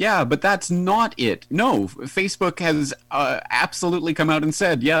 No. Yeah, but that's not it. No, Facebook has absolutely come out and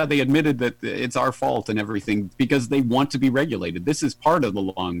said, yeah, they admitted that it's our fault and everything because they want to be regulated. This is part of the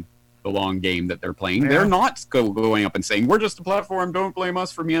long game that they're playing. Yeah. They're not going up and saying, we're just a platform, don't blame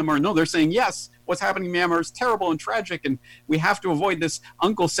us for Myanmar. No, they're saying, yes, what's happening in Myanmar is terrible and tragic, and we have to avoid this.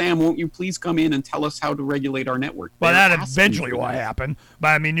 Uncle Sam, won't you please come in and tell us how to regulate our network? Well, that eventually will happen. But,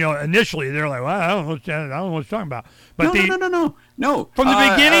 I mean, initially they're like, well, I don't know what you're talking about. But No. From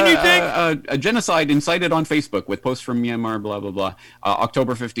the beginning, you think? A genocide incited on Facebook with posts from Myanmar, blah, blah, blah.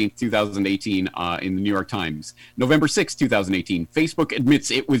 October 15th, 2018, in the New York Times. November 6th, 2018, Facebook admits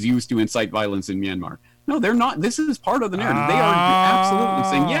it was used to incite violence in Myanmar. No, they're not. This is part of the narrative. They are absolutely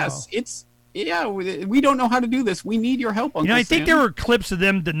saying, yes, we don't know how to do this. We need your help on this. I think there were clips of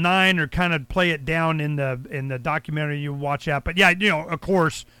them denying or kind of play it down in the documentary you watch out. But yeah, of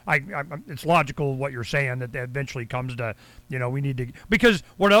course, it's logical what you're saying that eventually comes to, we need to, because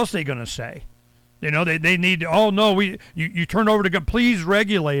what else are they going to say? They need to, oh no, you turn over to please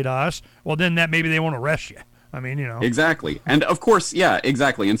regulate us. Well, then that maybe they won't arrest you. I mean, Exactly. And of course, yeah,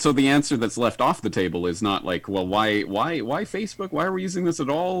 exactly. And so the answer that's left off the table is not like, well, why Facebook? Why are we using this at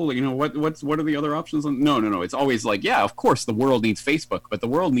all? What are the other options? No. It's always like, yeah, of course the world needs Facebook, but the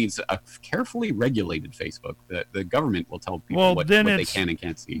world needs a carefully regulated Facebook. The government will tell people what they can and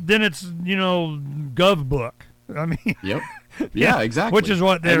can't see. Then it's, GovBook. I mean, yep. Yeah, exactly. Which is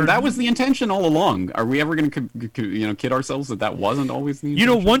what that was the intention all along. Are we ever going to kid ourselves that wasn't always the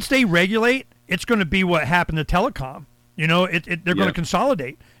intention? Once they regulate, it's going to be what happened to telecom. They're going to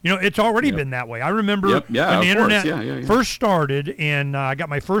consolidate. It's already been that way. I remember when the internet first started, and I got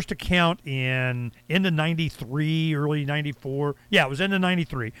my first account in the 93, early 94. Yeah, it was in the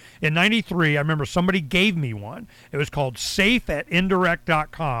 93. In 93, I remember somebody gave me one. It was called Safe at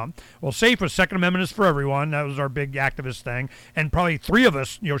Indirect.com. Well, Safe was Second Amendment is for everyone. That was our big activist thing. And probably three of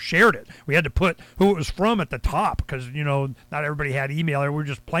us, shared it. We had to put who it was from at the top because, not everybody had email. We were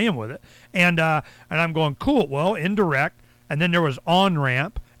just playing with it. And I'm going, cool, well, Indirect. And then there was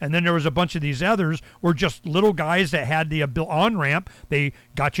On-Ramp. and then there was a bunch of these others were just little guys that had the on-ramp. They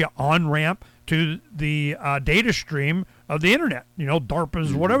got you on-ramp to the data stream of the internet,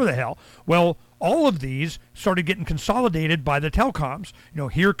 DARPA's, whatever the hell. Well, all of these started getting consolidated by the telecoms.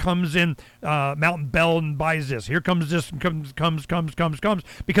 Here comes in Mountain Bell and buys this. Here comes this and comes,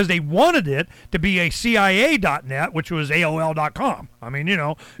 because they wanted it to be a CIA.net, which was AOL.com. I mean,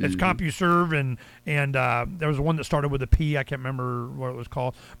 it's CompuServe and there was one that started with a P. I can't remember what it was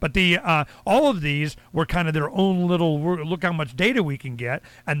called. But the all of these were kind of their own little, look how much data we can get.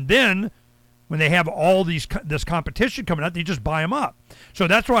 And then when they have all this competition coming out, they just buy them up. So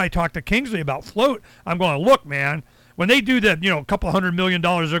that's why I talked to Kingsley about Float. I'm going, look, man, when they do that, a couple $100 million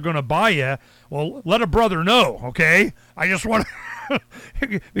they're going to buy you, well, let a brother know, okay? I just want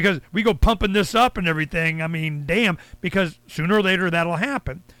to, because we go pumping this up and everything. I mean, damn, because sooner or later that'll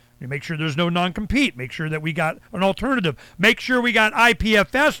happen. You make sure there's no non-compete. Make sure that we got an alternative. Make sure we got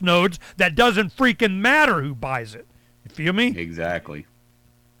IPFS nodes that doesn't freaking matter who buys it. You feel me? Exactly.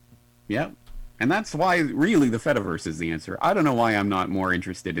 Yep. And that's why, really, the Fediverse is the answer. I don't know why I'm not more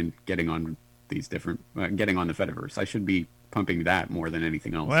interested in getting on these different, getting on the Fediverse. I should be pumping that more than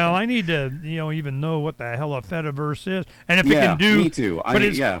anything else. Well, I need to, even know what the hell a Fediverse is, and if it can do. Me too. But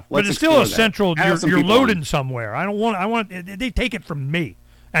it's still essential. You're loading somewhere. I want. They take it from me,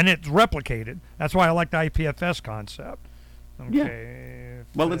 and it's replicated. That's why I like the IPFS concept. Okay. Yeah.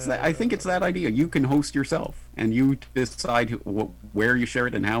 Well, I think it's that idea. You can host yourself, and you decide where you share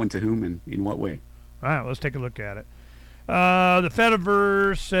it and how and to whom and in what way. All right, let's take a look at it. The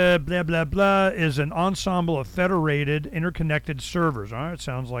Fediverse, blah, blah, blah, is an ensemble of federated, interconnected servers. All right,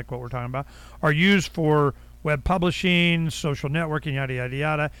 sounds like what we're talking about. Are used for web publishing, social networking, yada, yada,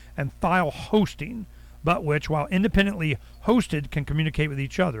 yada, and file hosting, but which, while independently hosted, can communicate with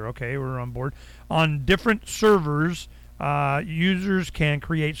each other. Okay, we're on board. On different servers, users can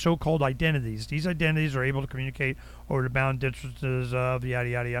create so-called identities. These identities are able to communicate over the bound distances of yada,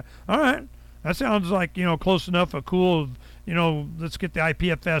 yada, yada. All right. That sounds like, close enough, a cool, let's get the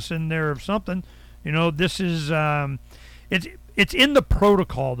IPFS in there or something. This is, it's in the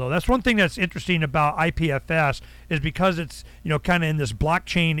protocol, though. That's one thing that's interesting about IPFS is because it's, kind of in this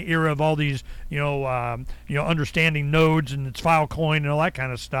blockchain era of all these, understanding nodes and its Filecoin and all that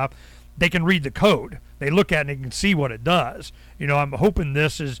kind of stuff. They can read the code. They look at it and they can see what it does. I'm hoping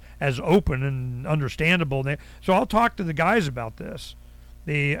this is as open and understandable. So I'll talk to the guys about this.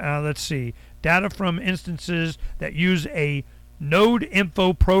 Let's see, data from instances that use a node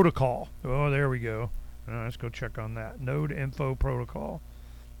info protocol. Oh, there we go. Let's go check on that. Node info protocol.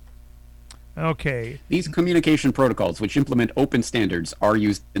 Okay. These communication protocols, which implement open standards, are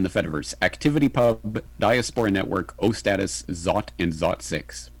used in the Fediverse: ActivityPub, Diaspora Network, OStatus, Zot, and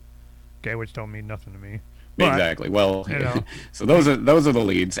Zot6. Okay, which don't mean nothing to me. But, exactly. Well, so those are the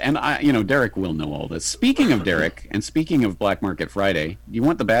leads, and Derek will know all this. Speaking of Derek, and speaking of Black Market Friday, do you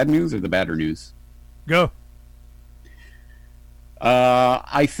want the bad news or the badder news? Go.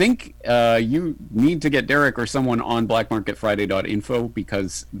 I think you need to get Derek or someone on blackmarketfriday.info,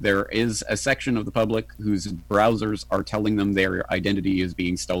 because there is a section of the public whose browsers are telling them their identity is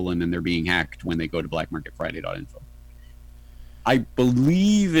being stolen and they're being hacked when they go to blackmarketfriday.info. I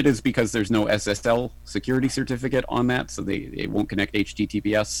believe it is because there's no SSL security certificate on that, so they won't connect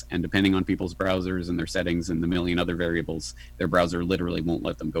HTTPS, and depending on people's browsers and their settings and the million other variables, their browser literally won't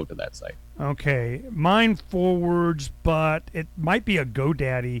let them go to that site. Okay. Mine forwards, but it might be a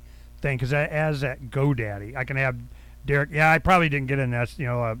GoDaddy thing, because as at GoDaddy, I can have Derek. Yeah, I probably didn't get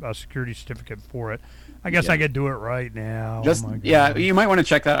a security certificate for it. I guess I could do it right now. You might want to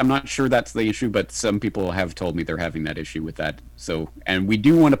check that. I'm not sure that's the issue, but some people have told me they're having that issue with that. So, and we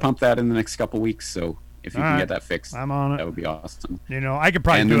do want to pump that in the next couple weeks. So, if you can get that fixed, I'm on it. That would be awesome. I could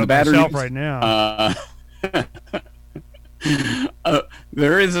probably do it myself right now.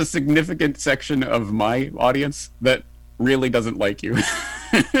 There is a significant section of my audience that really doesn't like you.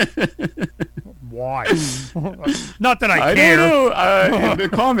 Why? Not that I care. I don't know. In the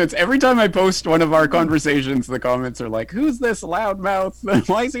comments, every time I post one of our conversations, the comments are like, "Who's this loudmouth?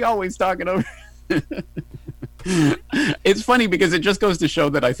 Why is he always talking over?" It's funny because it just goes to show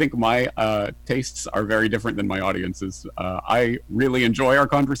that I think my tastes are very different than my audience's. I really enjoy our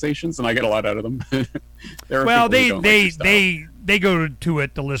conversations, and I get a lot out of them. They go to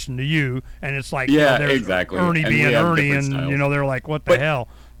it to listen to you, and it's like, exactly. Ernie being Ernie, and they're like, what the hell?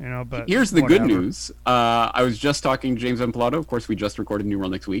 But here's the good news. I was just talking to James Empalato. Of course, we just recorded New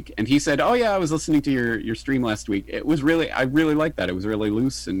World next week, and he said, "Oh yeah, I was listening to your stream last week. I really liked that. It was really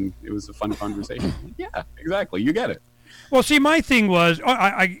loose and it was a fun conversation." Yeah, exactly. You get it. Well, see, my thing was,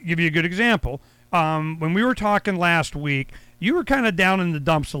 I give you a good example. when we were talking last week, you were kind of down in the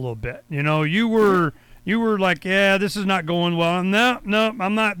dumps a little bit. You were like, yeah, this is not going well. No,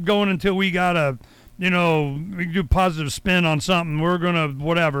 I'm not going until we got we do positive spin on something. We're gonna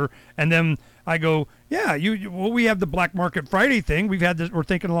whatever. And then I go, yeah, we have the Black Market Friday thing. We're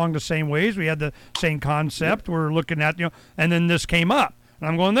thinking along the same ways. We had the same concept. We're looking at, and then this came up, and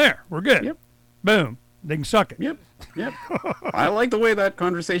I'm going, there, we're good. Yep. Boom. They can suck it. Yep. I like the way that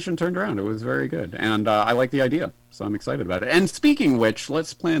conversation turned around. It was very good. And I like the idea. So I'm excited about it. And speaking of which,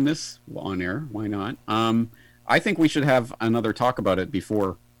 let's plan this on air. Why not? I think we should have another talk about it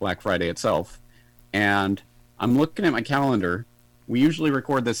before Black Friday itself. And I'm looking at my calendar. We usually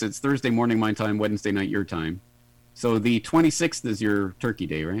record this. It's Thursday morning my time, Wednesday night your time. So the 26th is your Turkey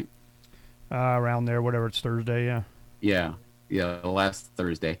Day, right? Around there, whatever. It's Thursday, yeah. Yeah, last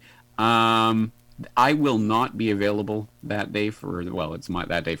Thursday. I will not be available that day it's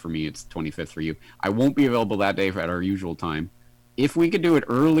that day for me. It's 25th for you. I won't be available that day at our usual time. If we could do it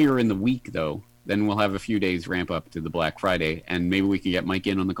earlier in the week, though, then we'll have a few days ramp up to the Black Friday, and maybe we can get Mike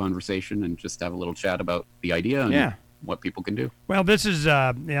in on the conversation and just have a little chat about the idea and what people can do. Well, this is,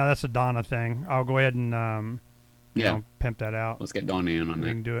 that's a Donna thing. I'll go ahead and, pimp that out. Let's get Donna in on that.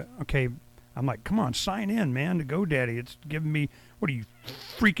 We can do it. Okay. I'm like, come on, sign in, man, to GoDaddy. It's giving me, what are you,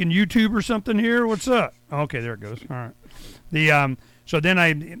 freaking YouTube or something here? What's up? Okay, there it goes. All right. So then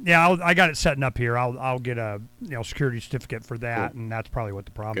I got it setting up here. I'll get a security certificate for that, and that's probably what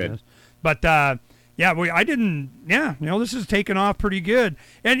the problem is. But I didn't. Yeah, this is taking off pretty good,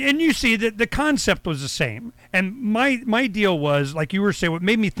 and you see that the concept was the same. And my deal was, like you were saying, what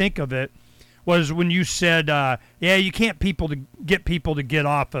made me think of it was when you said, you can't get people to get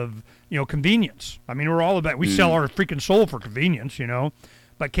off of convenience. I mean, we're all about, we sell our freaking soul for convenience,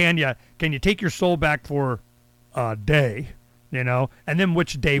 but can you take your soul back for a day, and then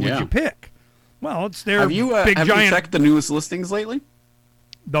which day would you pick? Well, it's their have you checked the newest listings lately?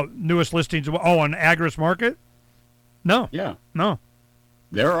 The newest listings? On Agris Market? No. Yeah. No.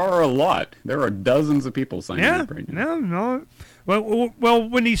 There are a lot. There are dozens of people signing up right now. No. Well,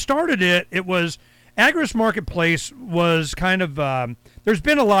 when he started it was Agris Marketplace was kind of there's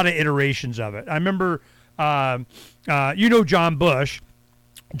been a lot of iterations of it. I remember John Bush.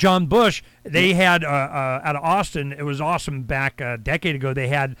 John Bush, they had out of Austin, it was awesome back a decade ago, they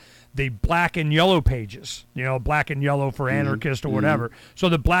had the black and yellow pages, black and yellow for anarchist or whatever. So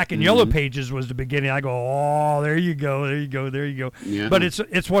the black and yellow pages was the beginning. I go, oh, there you go. Yeah. But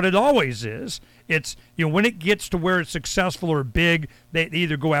it's what it always is. It's, when it gets to where it's successful or big, they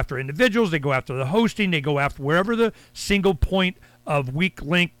either go after individuals, they go after the hosting, they go after wherever the single point of weak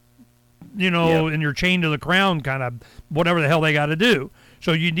link, in your chain to the crown kind of whatever the hell they got to do.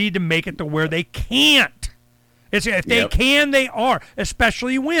 So you need to make it to where they can't. If they can, they are,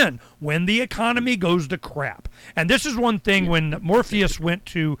 especially when the economy goes to crap. And this is one thing when Morpheus went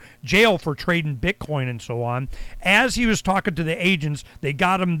to jail for trading Bitcoin and so on, as he was talking to the agents, they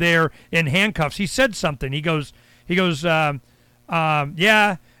got him there in handcuffs. He said something. He goes, and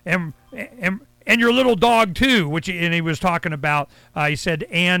your little dog too, and he was talking about, he said,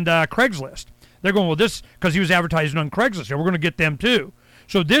 and Craigslist. They're going, well, this, because he was advertising on Craigslist, so we're going to get them too.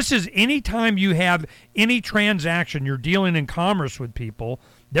 So this is anytime you have any transaction, you're dealing in commerce with people,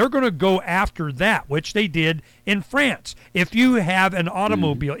 they're going to go after that, which they did in France. If you have an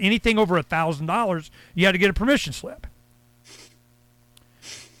automobile, anything over $1,000, you had to get a permission slip.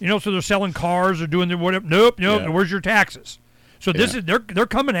 So they're selling cars or doing their whatever. Nope. Where's your taxes? So this is they're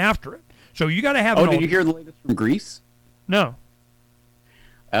coming after it. So you got to have. Did you hear the latest from Greece? No.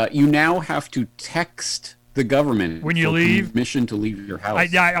 You now have to text the government when you leave, permission to leave your house.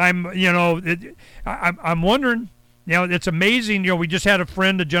 I'm wondering. It's amazing. We just had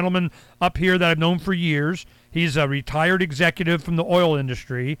a gentleman up here that I've known for years. He's a retired executive from the oil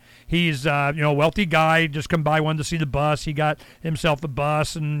industry. He's a wealthy guy. Just come by, wanted to see the bus. He got himself a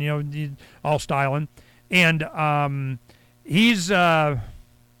bus, and all styling. And he's God,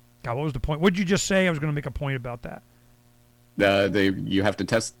 what was the point? What did you just say? I was going to make a point about that. You have to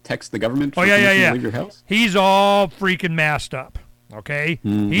text the government to leave your house? He's all freaking masked up, okay?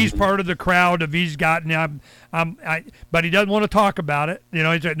 He's part of the crowd of he's gotten, but he doesn't want to talk about it. He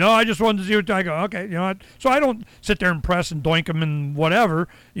said, no, I just wanted to see what I go, okay, so I don't sit there and press and doink him and whatever,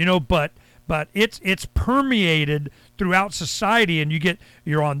 but it's permeated throughout society, and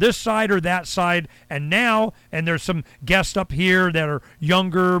you're on this side or that side, and there's some guests up here that are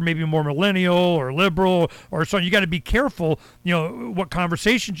younger, maybe more millennial or liberal or so. You got to be careful, what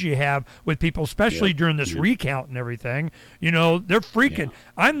conversations you have with people, especially during this recount and everything. They're freaking.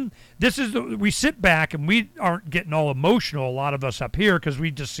 We sit back and we aren't getting all emotional, a lot of us up here, because we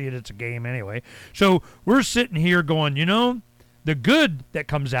just see it's a game anyway. So we're sitting here going, the good that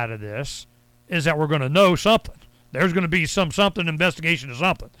comes out of this is that we're going to know something. There's going to be something investigation of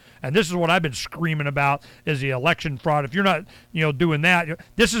something. And this is what I've been screaming about, is the election fraud. If you're not, doing that,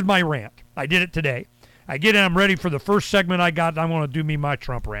 this is my rant. I did it today. I get in, I'm ready for the first segment I got. I want to do my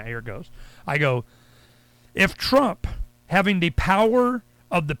Trump rant. Here it goes. I go, if Trump, having the power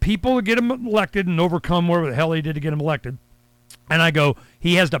of the people to get him elected and overcome whatever the hell he did to get him elected, and I go,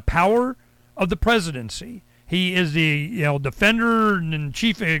 he has the power of the presidency. He is the defender and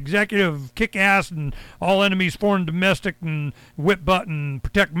chief executive, kick-ass and all enemies, foreign, domestic, and whip butt and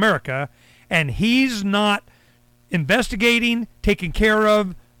protect America. And he's not investigating, taking care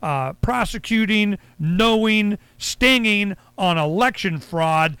of, prosecuting, knowing, stinging on election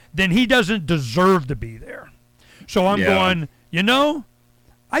fraud. Then he doesn't deserve to be there. So I'm going,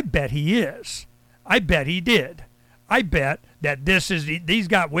 I bet he is. I bet he did. I bet that these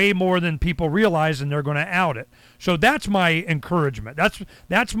got way more than people realize, and they're going to out it. So that's my encouragement.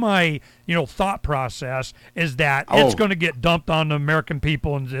 That's my thought process, is that it's going to get dumped on the American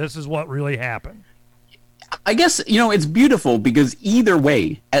people, and this is what really happened. I guess, it's beautiful because either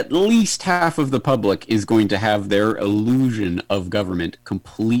way, at least half of the public is going to have their illusion of government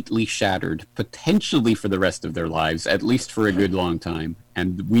completely shattered, potentially for the rest of their lives, at least for a good long time.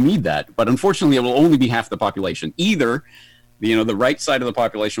 And we need that. But unfortunately, it will only be half the population. Either, the right side of the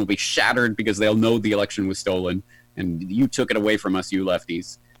population will be shattered because they'll know the election was stolen and you took it away from us, you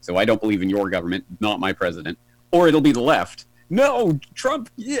lefties. So I don't believe in your government, not my president. Or it'll be the left. No, Trump,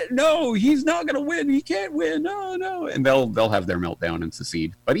 no, he's not going to win. He can't win. No. And they'll have their meltdown and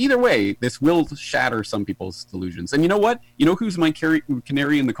secede. But either way, this will shatter some people's delusions. And you know what? You know who's my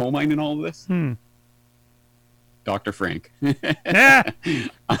canary in the coal mine in all of this? Dr. Frank.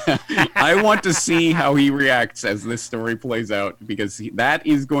 I want to see how he reacts as this story plays out, because that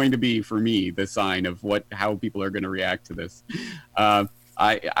is going to be, for me, the sign of how people are going to react to this.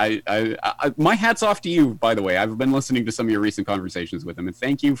 My hat's off to you, by the way. I've been listening to some of your recent conversations with him, and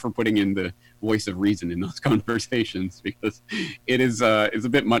thank you for putting in the voice of reason in those conversations, because it is a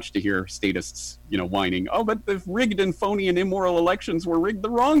bit much to hear statists, whining, oh, but the rigged and phony and immoral elections were rigged the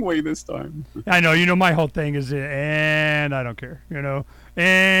wrong way this time. I know, my whole thing is, and I don't care,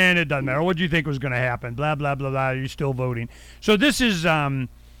 and it doesn't matter. What do you think was going to happen? Blah, blah, blah, blah. You're still voting. So this is,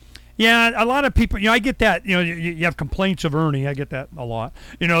 yeah, a lot of people, I get that, you have complaints of Ernie. I get that a lot.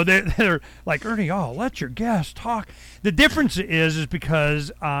 They're like, Ernie, let your guest talk. The difference is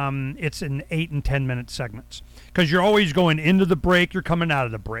because it's in 8 and 10 minute segments, because you're always going into the break, you're coming out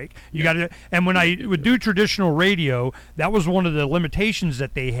of the break. You got to, and when I would do traditional radio, that was one of the limitations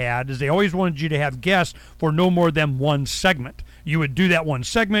that they had, is they always wanted you to have guests for no more than one segment. You would do that one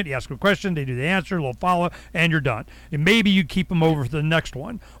segment, you ask a question, they do the answer, a little follow, and you're done. And maybe you keep them over for the next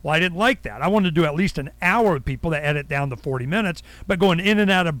one. Well, I didn't like that. I wanted to do at least an hour with people that edit down to 40 minutes, but going in and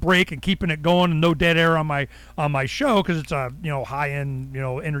out of break and keeping it going and no dead air on my show, because it's a high-end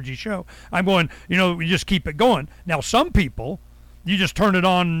energy show. I'm going, we just keep it going. Now, some people, you just turn it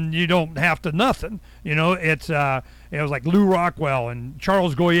on, you don't have to nothing. It's it was like Lou Rockwell and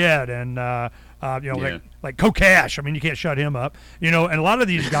Charles Goyette and like Kokash. I mean, you can't shut him up. And a lot of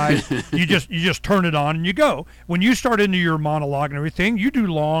these guys, you just turn it on and you go. When you start into your monologue and everything, you do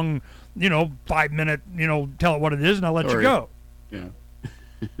long, 5 minute, tell it what it is, and I'll let you go. Yeah.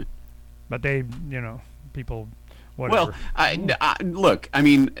 But they, people, whatever. Well, look, I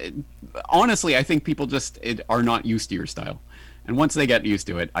mean, honestly, I think people just are not used to your style. And once they get used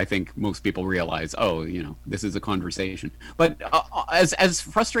to it, I think most people realize, this is a conversation. But as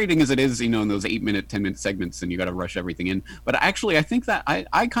frustrating as it is, in those 8 minute, 10 minute segments, and you got to rush everything in. But actually, I think that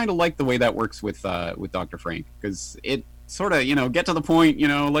I kind of like the way that works with Dr. Frank, because it sort of, get to the point,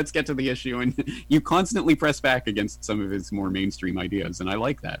 let's get to the issue, and you constantly press back against some of his more mainstream ideas, and I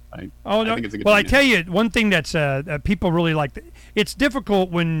like that. I think it's a good Well, I tell you, one thing that's people really like, it's difficult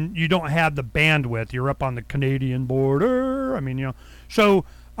when you don't have the bandwidth. You're up on the Canadian border. I mean, so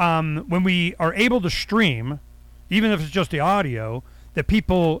when we are able to stream, even if it's just the audio, that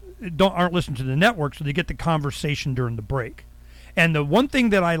people aren't listening to the network, so they get the conversation during the break. And the one thing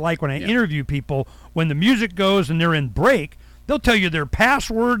that I like when I interview people, when the music goes and they're in break, they'll tell you their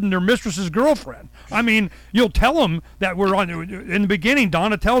password and their mistress's girlfriend. I mean, you'll tell them that we're on. In the beginning,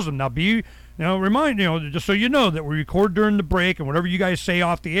 Donna tells them, now just so you know that we record during the break, and whatever you guys say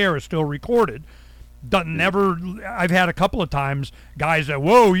off the air is still recorded. I've had a couple of times guys that,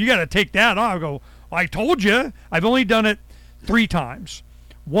 whoa, you got to take that off. I go, I told you. I've only done it 3 times.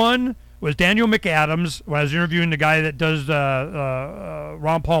 One was Daniel McAdams when I was interviewing the guy that does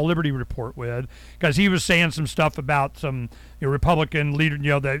Ron Paul Liberty Report with, because he was saying some stuff about some Republican leader,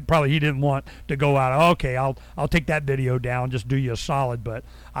 that probably he didn't want to go out. Okay, I'll take that video down, just do you a solid, but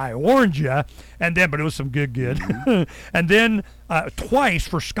I warned you. But it was some good. Mm-hmm. And then twice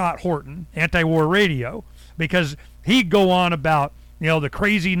for Scott Horton, Anti-War Radio, because he'd go on about the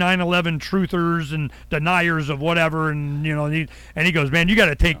crazy 9/11 truthers and deniers of whatever, and he goes, man, you got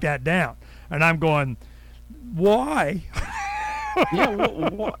to take that down. And I'm going, why?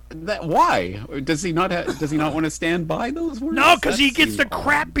 Why does he not want to stand by those words? No, because he gets the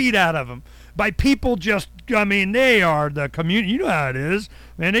crap beat out of him by people. They are the community. You know how it is,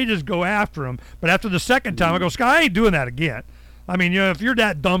 man. They just go after him. But after the second time, I go, Scott, I ain't doing that again. I mean, if you're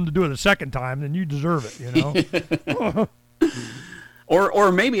that dumb to do it the second time, then you deserve it.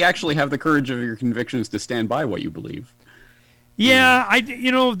 Or maybe actually have the courage of your convictions to stand by what you believe. Yeah, I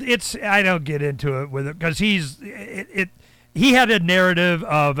don't get into it with it because he had a narrative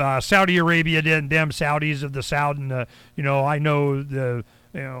of Saudi Arabia and them Saudis of the South, and I know the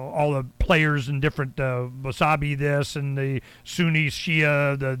all the players and different Wasabi this and the Sunni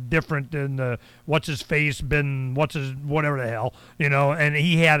Shia, the different, and the whatever the hell, and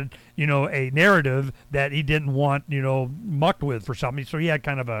he had a narrative that he didn't want mucked with for something, so he had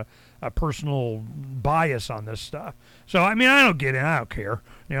kind of a personal bias on this stuff. So I mean, I don't get it, I don't care,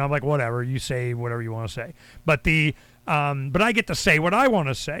 I'm like, whatever, you say whatever you want to say, but I get to say what I want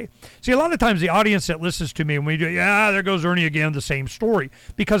to say. See, a lot of times the audience that listens to me, when we do, there goes Ernie again, the same story,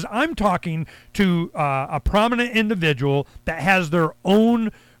 because I'm talking to a prominent individual that has their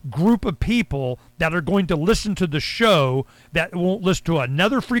own group of people that are going to listen to the show that won't listen to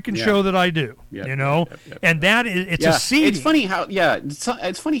another freaking show that I do, and that is, it's a seed. It's funny how,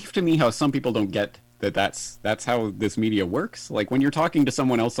 it's funny to me how some people don't get that's how this media works. Like when you're talking to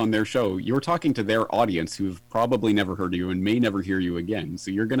someone else on their show, you're talking to their audience who've probably never heard you and may never hear you again. So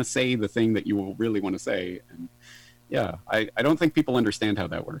you're going to say the thing that you will really want to say. And I don't think people understand how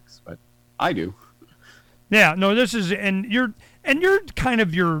that works, but I do. Yeah, no, this is, and you're kind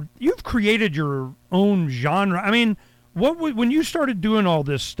of you've created your own genre. I mean, when you started doing all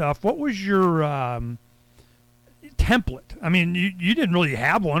this stuff, what was your template? I mean, you didn't really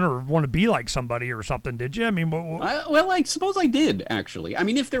have one or want to be like somebody or something, did you? I mean, I suppose I did, actually. I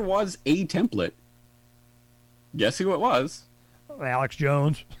mean, if there was a template, guess who it was? Alex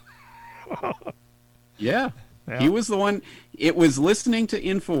Jones. Yeah, he was the one. It was listening to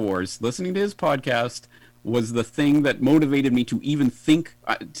InfoWars, listening to his podcast was the thing that motivated me to even think,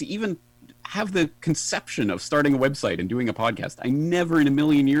 to even have the conception of starting a website and doing a podcast. I never in a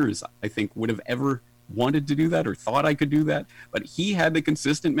million years, I think, would have ever wanted to do that or thought I could do that, but he had the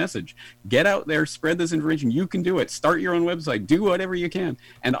consistent message: get out there, spread this information, you can do it, start your own website, do whatever you can.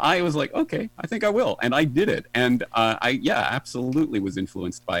 And I was like, okay, I think I will, and I did it. And I absolutely was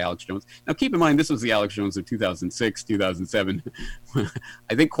influenced by Alex Jones. Now keep in mind, this was the Alex Jones of 2006, 2007.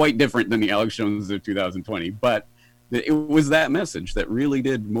 I think quite different than the Alex Jones of 2020, but it was that message that really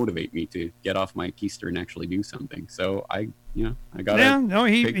did motivate me to get off my keister and actually do something. So I got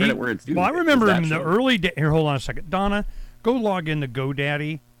to take credit where it's due. Well, I remember in the early day. Here, hold on a second. Donna, go log into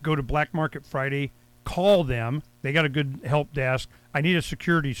GoDaddy, go to Black Market Friday, call them. They got a good help desk. I need a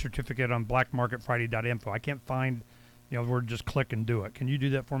security certificate on blackmarketfriday.info. I can't find, we're just click and do it. Can you do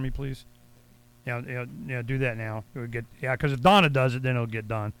that for me, please? Yeah, do that now. Because if Donna does it, then it'll get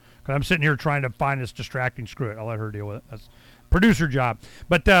done. Because I'm sitting here trying to find this distracting. Screw it. I'll let her deal with it. That's producer job.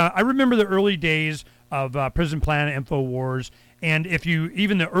 But I remember the early days of Prison Planet, InfoWars, and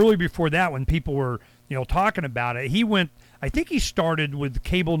even the early before that, when people were talking about it, I think he started with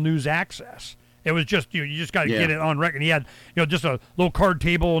cable news access. It was just you just got to get it on record. He had just a little card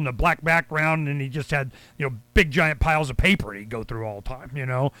table and a black background, and he just had big giant piles of paper he'd go through all the time,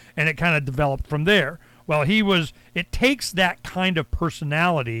 and it kind of developed from there. Well, it takes that kind of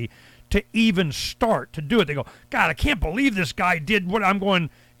personality to even start to do it. They go, God, I can't believe this guy did what I'm going,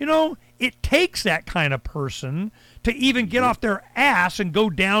 it takes that kind of person to even get off their ass and go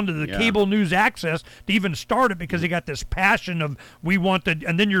down to the cable news access to even start it, because they got this passion of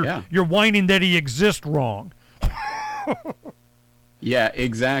and then you're whining that he exists wrong. Yeah,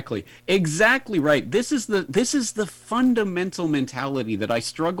 exactly. Exactly right. This is the fundamental mentality that I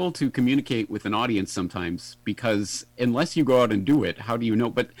struggle to communicate with an audience sometimes, because unless you go out and do it, how do you know?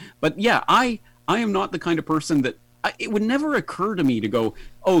 But yeah, I am not the kind of person that it would never occur to me to go,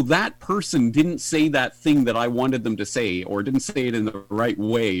 oh, that person didn't say that thing that I wanted them to say, or didn't say it in the right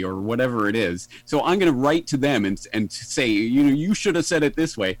way, or whatever it is. So I'm going to write to them and say, you should have said it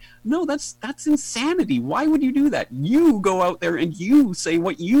this way. No, that's insanity. Why would you do that? You go out there and you say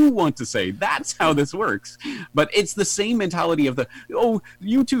what you want to say. That's how this works. But it's the same mentality of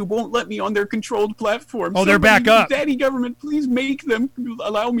YouTube won't let me on their controlled platform. Oh, they're back up. Daddy government, please make them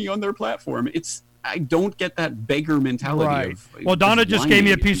allow me on their platform. I don't get that beggar mentality. Right. Of, well, Donna just gave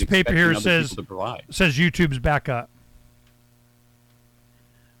me a piece of paper here that says YouTube's back up.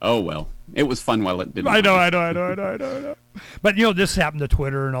 Oh, well. It was fun while it didn't. I know. But, this happened to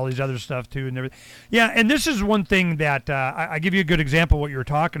Twitter and all these other stuff, too, and everything. Yeah, and this is one thing that I give you a good example of what you were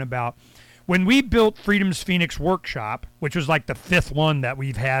talking about. When we built Freedom's Phoenix Workshop, which was like the 5th one that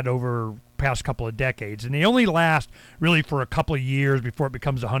we've had over past couple of decades, and they only last really for a couple of years before it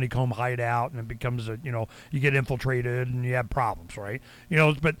becomes a honeycomb hideout and it becomes you get infiltrated and you have problems, right?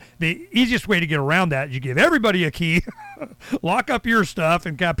 But the easiest way to get around that is you give everybody a key, lock up your stuff,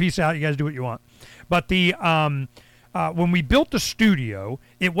 and kind of peace out. You guys do what you want. But the when we built the studio,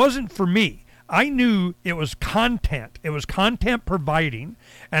 it wasn't for me. I knew it was content. It was content providing.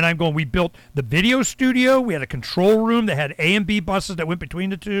 And we built the video studio. We had a control room that had A and B buses that went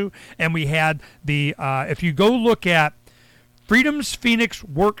between the two. And we had if you go look at Freedom's Phoenix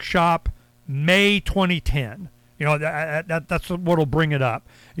Workshop, May 2010, that's what'll bring it up.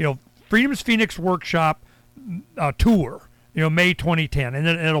 Freedom's Phoenix Workshop tour, May 2010, and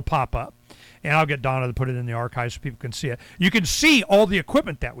then it'll pop up. And I'll get Donna to put it in the archives so people can see it. You can see all the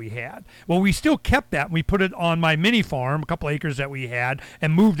equipment that we had. Well, we still kept that. And we put it on my mini farm, a couple acres that we had,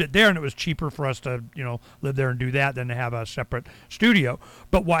 and moved it there. And it was cheaper for us to, live there and do that than to have a separate studio.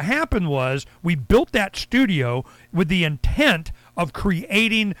 But what happened was we built that studio with the intent of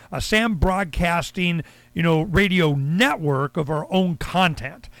creating a Sam Broadcasting, radio network of our own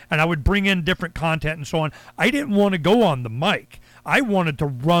content. And I would bring in different content and so on. I didn't want to go on the mic. I wanted to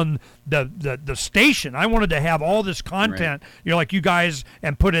run the station. I wanted to have all this content, right, like you guys,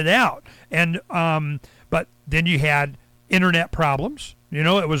 and put it out. And but then you had internet problems.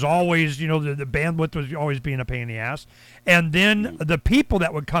 It was always, the bandwidth was always being a pain in the ass. And then the people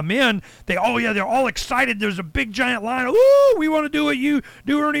that would come in, they're all excited. There's a big giant line. Ooh, we want to do what you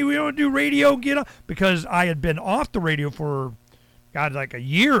do, Ernie. We want to do radio. Get up. Because I had been off the radio for like a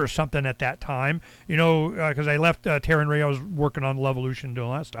year or something at that time, because I left Terran Radio. I was working on Levolution, doing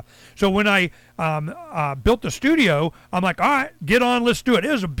all that stuff. So when I built the studio, I'm like, all right, get on, let's do it.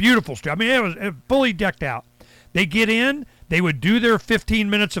 It was a beautiful studio. I mean, it was fully decked out. They get in, they would do their 15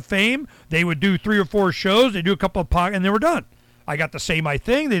 minutes of fame. They would do 3 or 4 shows. They do a couple of podcasts, and they were done. I got to say my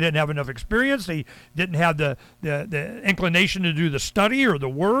thing. They didn't have enough experience. They didn't have the inclination to do the study or the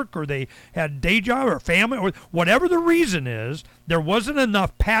work, or they had day job or family, or whatever the reason is, there wasn't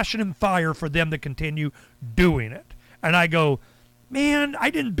enough passion and fire for them to continue doing it. And I go, man, I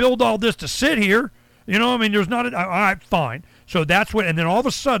didn't build all this to sit here. There's not all right, fine. So that's what, and then all of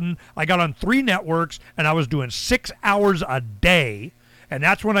a sudden I got on 3 networks and I was doing 6 hours a day. And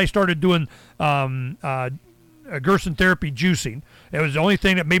that's when I started doing Gerson therapy juicing. It was the only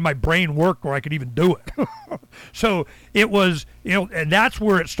thing that made my brain work where I could even do it. So it was, and that's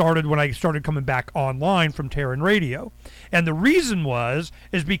where it started when I started coming back online from Terran Radio. And the reason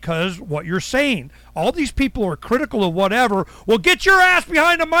is because what you're saying, all these people are critical of whatever. Well, get your ass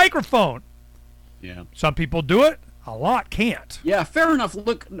behind a microphone. Yeah. Some people do it. A lot can't. Yeah, fair enough.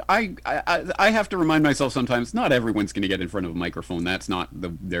 Look, I have to remind myself sometimes, not everyone's going to get in front of a microphone. That's not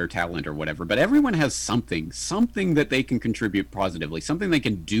their talent or whatever. But everyone has something that they can contribute positively, something they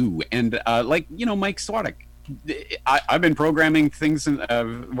can do. And Mike Swadek, I've been programming things in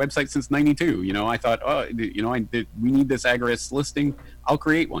websites since '92. I thought, we need this Agorist listing. I'll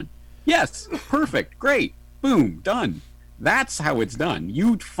create one. Yes, perfect, great, boom, done. That's how it's done.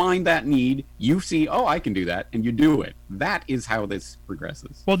 You find that need, you see, I can do that, and you do it. That is how this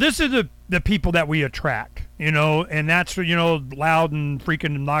progresses. Well, this is the people that we attract, and that's, loud and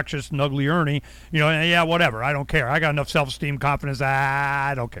freaking obnoxious and ugly Ernie, yeah, whatever. I don't care. I got enough self-esteem, confidence.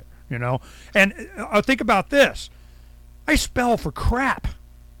 I don't care, And think about this. I spell for crap,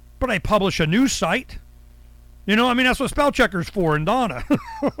 but I publish a news site. That's what spell checker's for in Donna.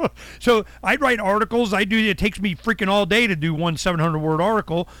 So I write articles. It takes me freaking all day to do one 700-word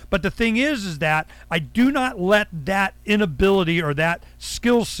article. But the thing is that I do not let that inability or that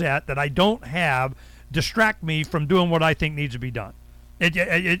skill set that I don't have distract me from doing what I think needs to be done.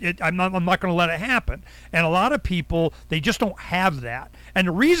 I'm not going to let it happen. And a lot of people, they just don't have that. And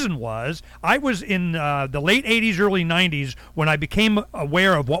the reason was I was in the late 80s, early 90s when I became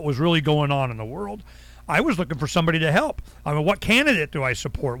aware of what was really going on in the world. I was looking for somebody to help. I mean, what candidate do I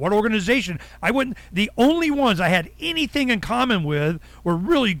support? What organization? The only ones I had anything in common with were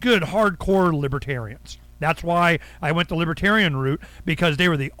really good, hardcore libertarians. That's why I went the libertarian route, because they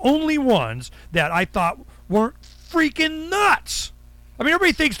were the only ones that I thought weren't freaking nuts. I mean,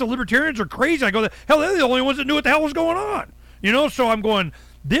 everybody thinks the libertarians are crazy. I go, hell, they're the only ones that knew what the hell was going on. So I'm going,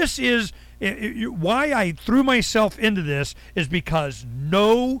 this is why I threw myself into this, is because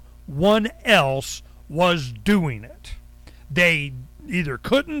no one else was doing it. They either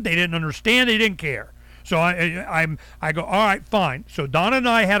couldn't, they didn't understand, they didn't care. So I go, all right, fine. So Donna and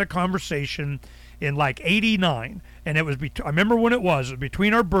I had a conversation in like 89, and it was I remember when it was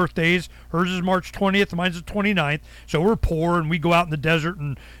between our birthdays. Hers is March 20th, mine's the 29th. So we're poor, and we go out in the desert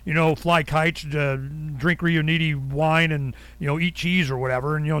and fly kites, drink Riuniti wine, and eat cheese or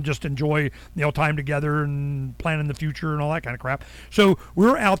whatever, and just enjoy time together and planning the future and all that kind of crap. So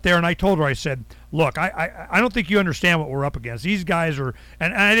we're out there, and I told her, I said, look, I don't think you understand what we're up against. These guys are,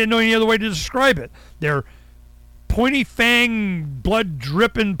 and I didn't know any other way to describe it. They're pointy fang, blood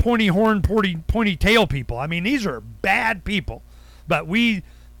dripping, pointy horn, pointy tail people. I mean, these are bad people, but we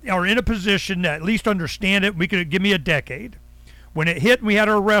are in a position to at least understand it. We could give me a decade. When it hit and we had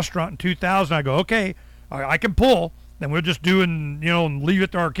our restaurant in 2000, I go, okay, I can pull. Then we'll just do and leave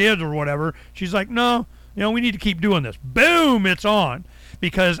it to our kids or whatever. She's like, no, we need to keep doing this. Boom, it's on.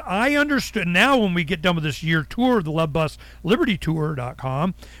 Because I understood now, when we get done with this year tour of the Love Bus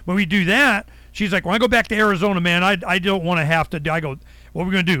LibertyTour.com, when we do that, she's like, when I go back to Arizona, man, I don't want to have to. I go, what are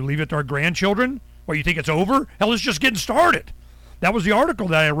we going to do? Leave it to our grandchildren? Well, you think it's over? Hell, it's just getting started. That was the article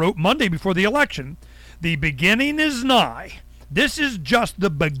that I wrote Monday before the election. The beginning is nigh. This is just the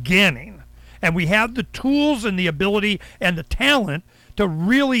beginning. And we have the tools and the ability and the talent to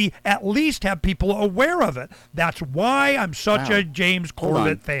really at least have people aware of it. That's why I'm such a James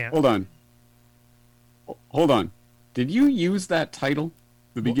Corbett fan. Hold on. Did you use that title,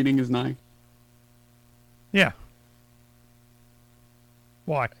 The Beginning is Nigh? Yeah.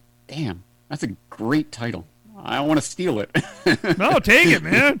 Why? Damn, that's a great title. I want to steal it. No, take it,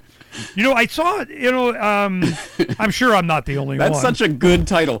 man. I saw it, I'm sure I'm not the only one. That's such a good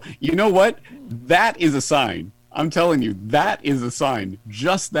title. You know what? That is a sign. I'm telling you, that is a sign.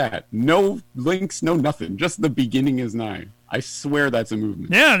 Just that. No links, no nothing. Just The Beginning is Nigh. I swear that's a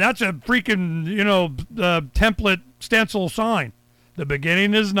movement. Yeah, that's a freaking, template stencil sign. The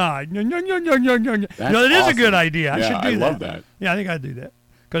beginning is nigh. That awesome. Is a good idea. I should do that. I love that. Yeah, I think I'd do that.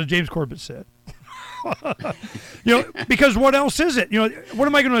 Because James Corbett said. Because what else is it? What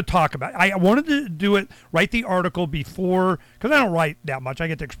am I going to talk about? I wanted to do it, write the article before, because I don't write that much. I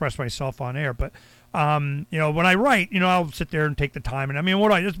get to express myself on air, but when I write, I'll sit there and take the time. And I mean,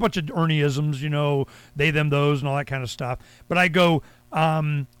 there's a bunch of Ernieisms, they, them, those, and all that kind of stuff. But I go,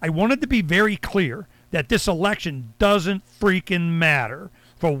 I wanted to be very clear that this election doesn't freaking matter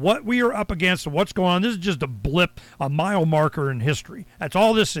for what we are up against and what's going on. This is just a blip, a mile marker in history. That's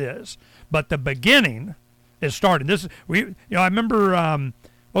all this is. But the beginning is starting. I remember,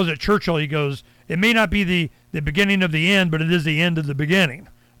 what was it, Churchill? He goes, it may not be the beginning of the end, but it is the end of the beginning.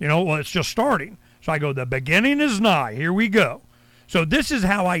 It's just starting. So I go, the beginning is nigh. Here we go. So this is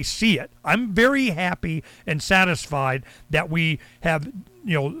how I see it. I'm very happy and satisfied that we have,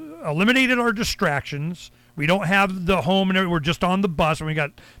 eliminated our distractions. We don't have the home and we're just on the bus, and we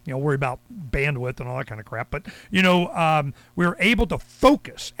got, worry about bandwidth and all that kind of crap. But, we're able to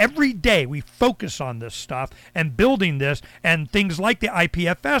focus. Every day we focus on this stuff and building this and things like the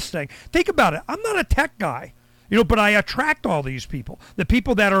IPFS thing. Think about it. I'm not a tech guy. But I attract all these people. The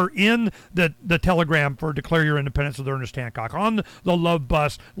people that are in the Telegram for Declare Your Independence with Ernest Hancock, on the Love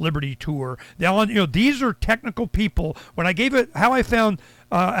Bus Liberty Tour. These are technical people. When I gave it, how I found,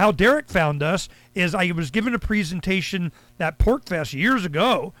 how Derek found us, is I was given a presentation at PorkFest years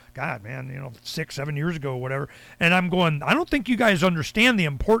ago. God, man, 6, 7 years ago, or whatever. And I'm going, I don't think you guys understand the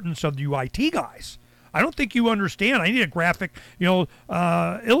importance of you IT guys. I don't think you understand. I need a graphic,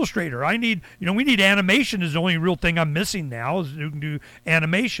 illustrator. I need, we need animation is the only real thing I'm missing now is who can do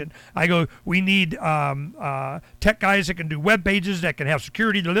animation. I go, we need tech guys that can do web pages, that can have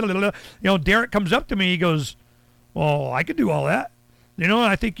security. Derek comes up to me. He goes, well, I could do all that.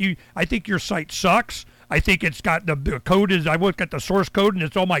 I think your site sucks. I think it's got the code is, I look at the source code and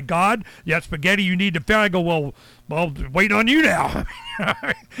it's, oh my God, that spaghetti you need to fix. I go, well, wait on you now.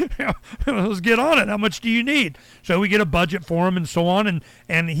 Let's get on it. How much do you need? So we get a budget for him and so on,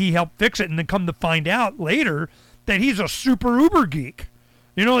 and he helped fix it, and then come to find out later that he's a super uber geek.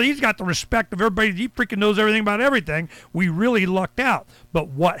 He's got the respect of everybody. He freaking knows everything about everything. We really lucked out. But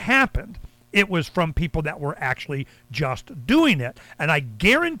what happened it was from people that were actually just doing it. And I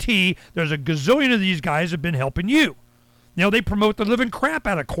guarantee there's a gazillion of these guys have been helping you. You know, they promote the living crap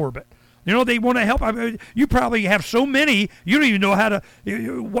out of Corbett. You know, they want to help. I mean, you probably have so many, you don't even know how to,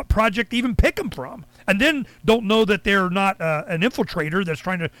 what project to even pick them from. And then don't know that they're not an infiltrator that's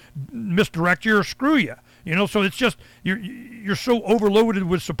trying to misdirect you or screw you. You know, so it's just, you're so overloaded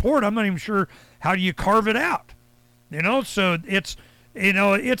with support, I'm not even sure how do you carve it out. You know, so it's,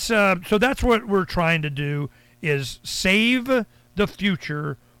 so that's what we're trying to do, is save the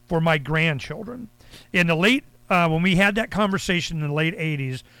future for my grandchildren. In the late, when we had that conversation in the late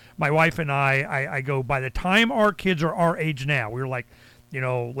 80s, my wife and I go, by the time our kids are our age now, we were like,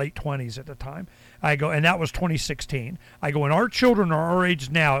 late 20s at the time. I go, and that was 2016. I go, and our children are our age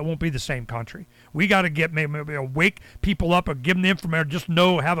now, it won't be the same country. We got to get, maybe wake people up or give them the information, just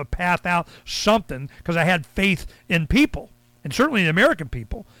know, have a path out, something, because I had faith in people, and certainly the American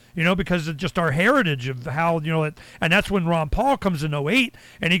people, because of just our heritage of how, and that's when Ron Paul comes in 08,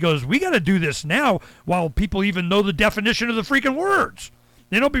 and he goes, we got to do this now while people even know the definition of the freaking words.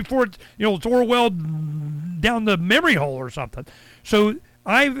 Before it's Orwell down the memory hole or something. So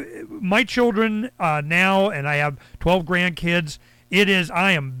my children now, and I have 12 grandkids.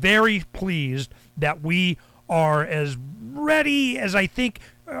 I am very pleased that we are as ready as I think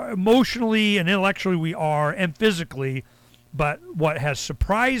emotionally and intellectually we are, and physically. But what has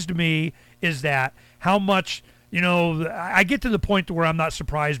surprised me is that how much, I get to the point to where I'm not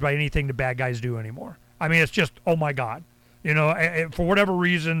surprised by anything the bad guys do anymore. I mean, it's just, oh my God. For whatever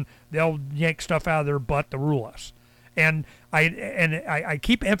reason, they'll yank stuff out of their butt to rule us. And I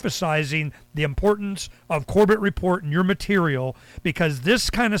keep emphasizing the importance of Corbett Report and your material, because this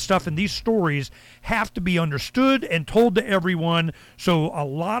kind of stuff and these stories have to be understood and told to everyone. So a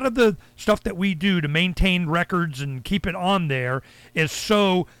lot of the stuff that we do to maintain records and keep it on there is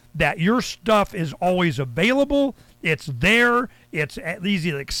so that your stuff is always available. It's there. It's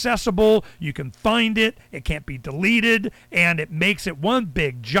easily accessible. You can find it. It can't be deleted. And it makes it one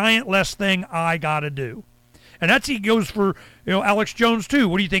big, giant, less thing I got to do. And that's, he goes for, Alex Jones, too.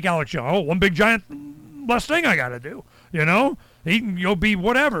 What do you think, Alex Jones? Oh, one big, giant, less thing I got to do. He can be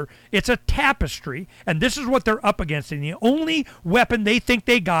whatever. It's a tapestry. And this is what they're up against. And the only weapon they think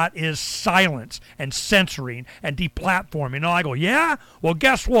they got is silence and censoring and deplatforming. I go, yeah? Well,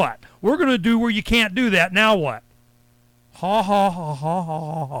 guess what? We're going to do where you can't do that. Now what? Ha, ha, ha, ha,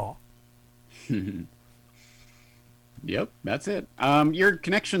 ha, ha. Yep, that's it. Your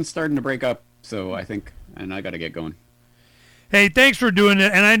connection's starting to break up, so I think, and I got to get going. Hey, thanks for doing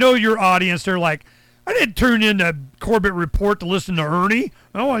it. And I know your audience, they're like, I didn't tune in to Corbett Report to listen to Ernie.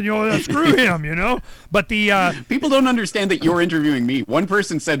 Oh, screw him, But the people don't understand that you're interviewing me. One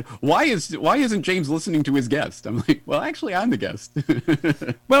person said, "Why isn't James listening to his guest?" I'm like, "Well, actually, I'm the guest."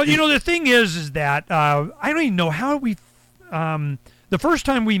 Well, the thing is that I don't even know how we. The first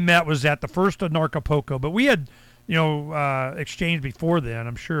time we met was at the first of Narcapoco, but we had, exchanged before then,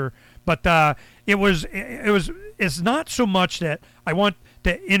 I'm sure. But it's not so much that I want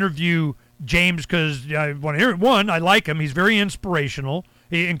to interview James because I want to hear it. One, I like him. He's very inspirational.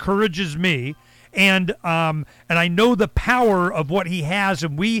 He encourages me. And I know the power of what he has,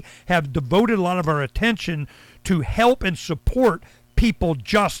 and we have devoted a lot of our attention to help and support people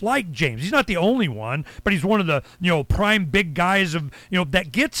just like James. He's not the only one, but he's one of the prime big guys of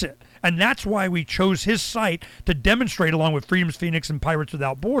that gets it. And that's why we chose his site to demonstrate, along with Freedom's Phoenix and Pirates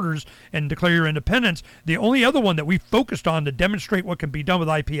Without Borders and Declare Your Independence. The only other one that we focused on to demonstrate what can be done with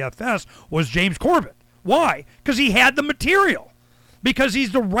IPFS was James Corbett. Why? Because he had the material. Because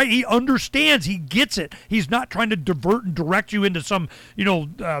he understands, he gets it. He's not trying to divert and direct you into some,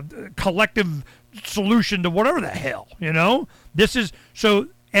 collective solution to whatever the hell, This is so,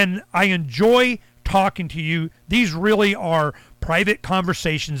 and I enjoy talking to you. These really are private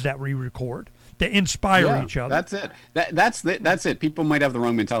conversations that we record to inspire each other. That's it. That's it. People might have the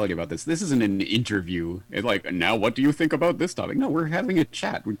wrong mentality about this. This isn't an interview. It's like, now what do you think about this topic? No, we're having a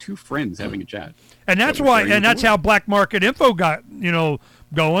chat. We're two friends having a chat. And that's why, and that's how Black Market Info got,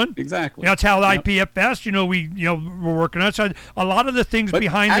 going. Exactly. That's how the IPFS, we're working on. So a lot of the things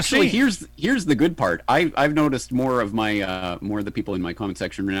behind the scenes. Actually, here's the good part. I've noticed more of the people in my comment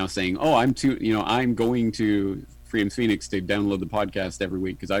section are now saying, "Oh, I'm going to Freedom's Phoenix to download the podcast every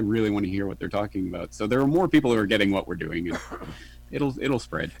week because I really want to hear what they're talking about." So there are more people who are getting what we're doing, and it'll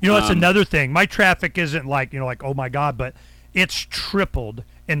spread. That's another thing. My traffic isn't like oh my God, but it's tripled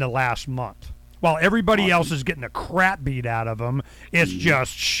in the last month. While everybody else is getting the crap beat out of them, it's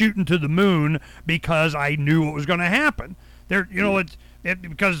just shooting to the moon because I knew what was going to happen. There,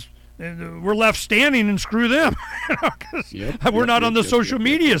 because we're left standing and screw them. We're not on the social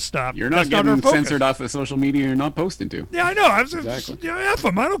media stuff. You're not getting censored off of social media. You're not posting to. Yeah, I know. F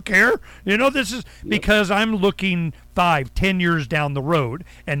them. I don't care. This is because I'm looking 5-10 years down the road.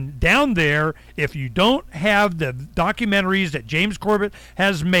 And down there, if you don't have the documentaries that James Corbett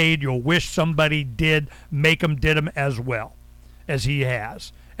has made, you'll wish somebody did them as well as he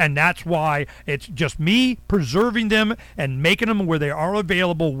has. And that's why it's just me preserving them and making them where they are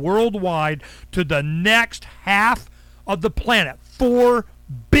available worldwide to the next half of the planet. 4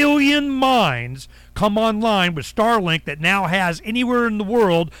 billion minds come online with Starlink that now has anywhere in the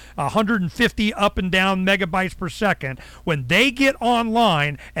world 150 up and down megabytes per second. When they get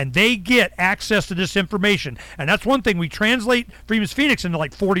online and they get access to this information, and that's one thing, we translate Freedom's Phoenix into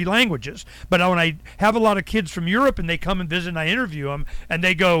like 40 languages. But when I have a lot of kids from Europe and they come and visit and I interview them and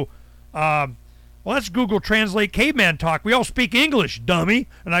they go, well, let's Google Translate Caveman Talk. We all speak English, dummy.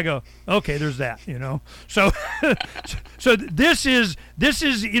 And I go, okay, there's that, So, so this is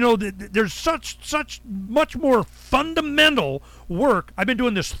there's such much more fundamental work. I've been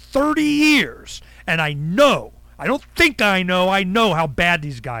doing this 30 years, and I know how bad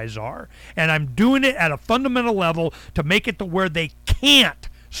these guys are, and I'm doing it at a fundamental level to make it to where they can't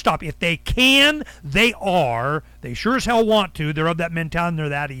stop. If they can, they are. They sure as hell want to. They're of that mentality, and they're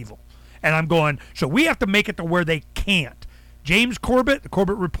that evil. And I'm going, so we have to make it to where they can't. James Corbett, the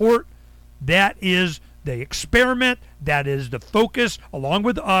Corbett Report, that is the experiment, that is the focus, along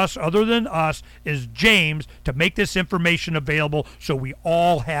with us, other than us, is James, to make this information available so we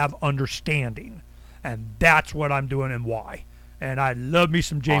all have understanding. And that's what I'm doing and why. And I love me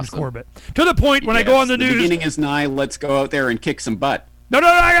some James Corbett. To the point when I go on the news. The beginning is nigh. Let's go out there and kick some butt. No,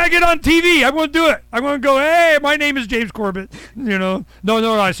 I gotta get on TV. I'm gonna do it. I'm gonna go, hey, my name is James Corbett. No,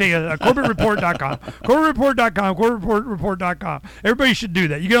 I say CorbettReport.com. CorbettReport.com. CorbettReport.com. Everybody should do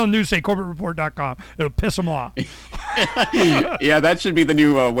that. You get on the news, say CorbettReport.com. It'll piss them off. Yeah, that should be the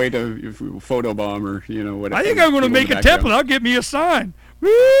new way to photobomb or, whatever. I think I'm gonna make a template. I'll get me a sign.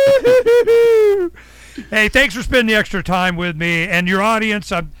 Woo-hoo-hoo-hoo. Hey, thanks for spending the extra time with me and your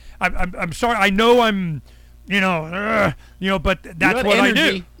audience. I'm sorry. I know I'm. But that's what energy,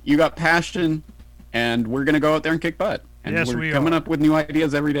 I do. You got passion, and we're going to go out there and kick butt. And yes, we're coming up with new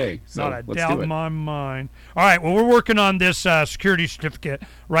ideas every day. So not a let's doubt do it. in my mind. All right, well, we're working on this security certificate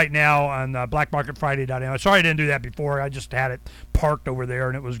right now on blackmarketfriday.com. Sorry I didn't do that before. I just had it parked over there,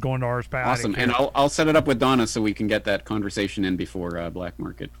 and it was going to RSPAC. Awesome, and I'll set it up with Donna so we can get that conversation in before Black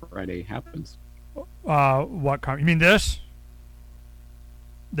Market Friday happens. You mean this?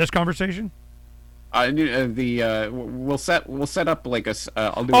 This conversation? We'll set up like a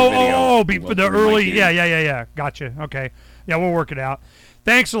I'll do a video. For the early yeah. Gotcha. Okay. Yeah, we'll work it out.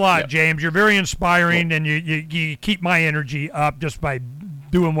 Thanks a lot, James. You're very inspiring, and you keep my energy up just by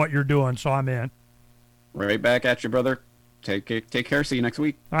doing what you're doing. So I'm in. Right back at you, brother. Take care. See you next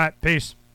week. All right. Peace.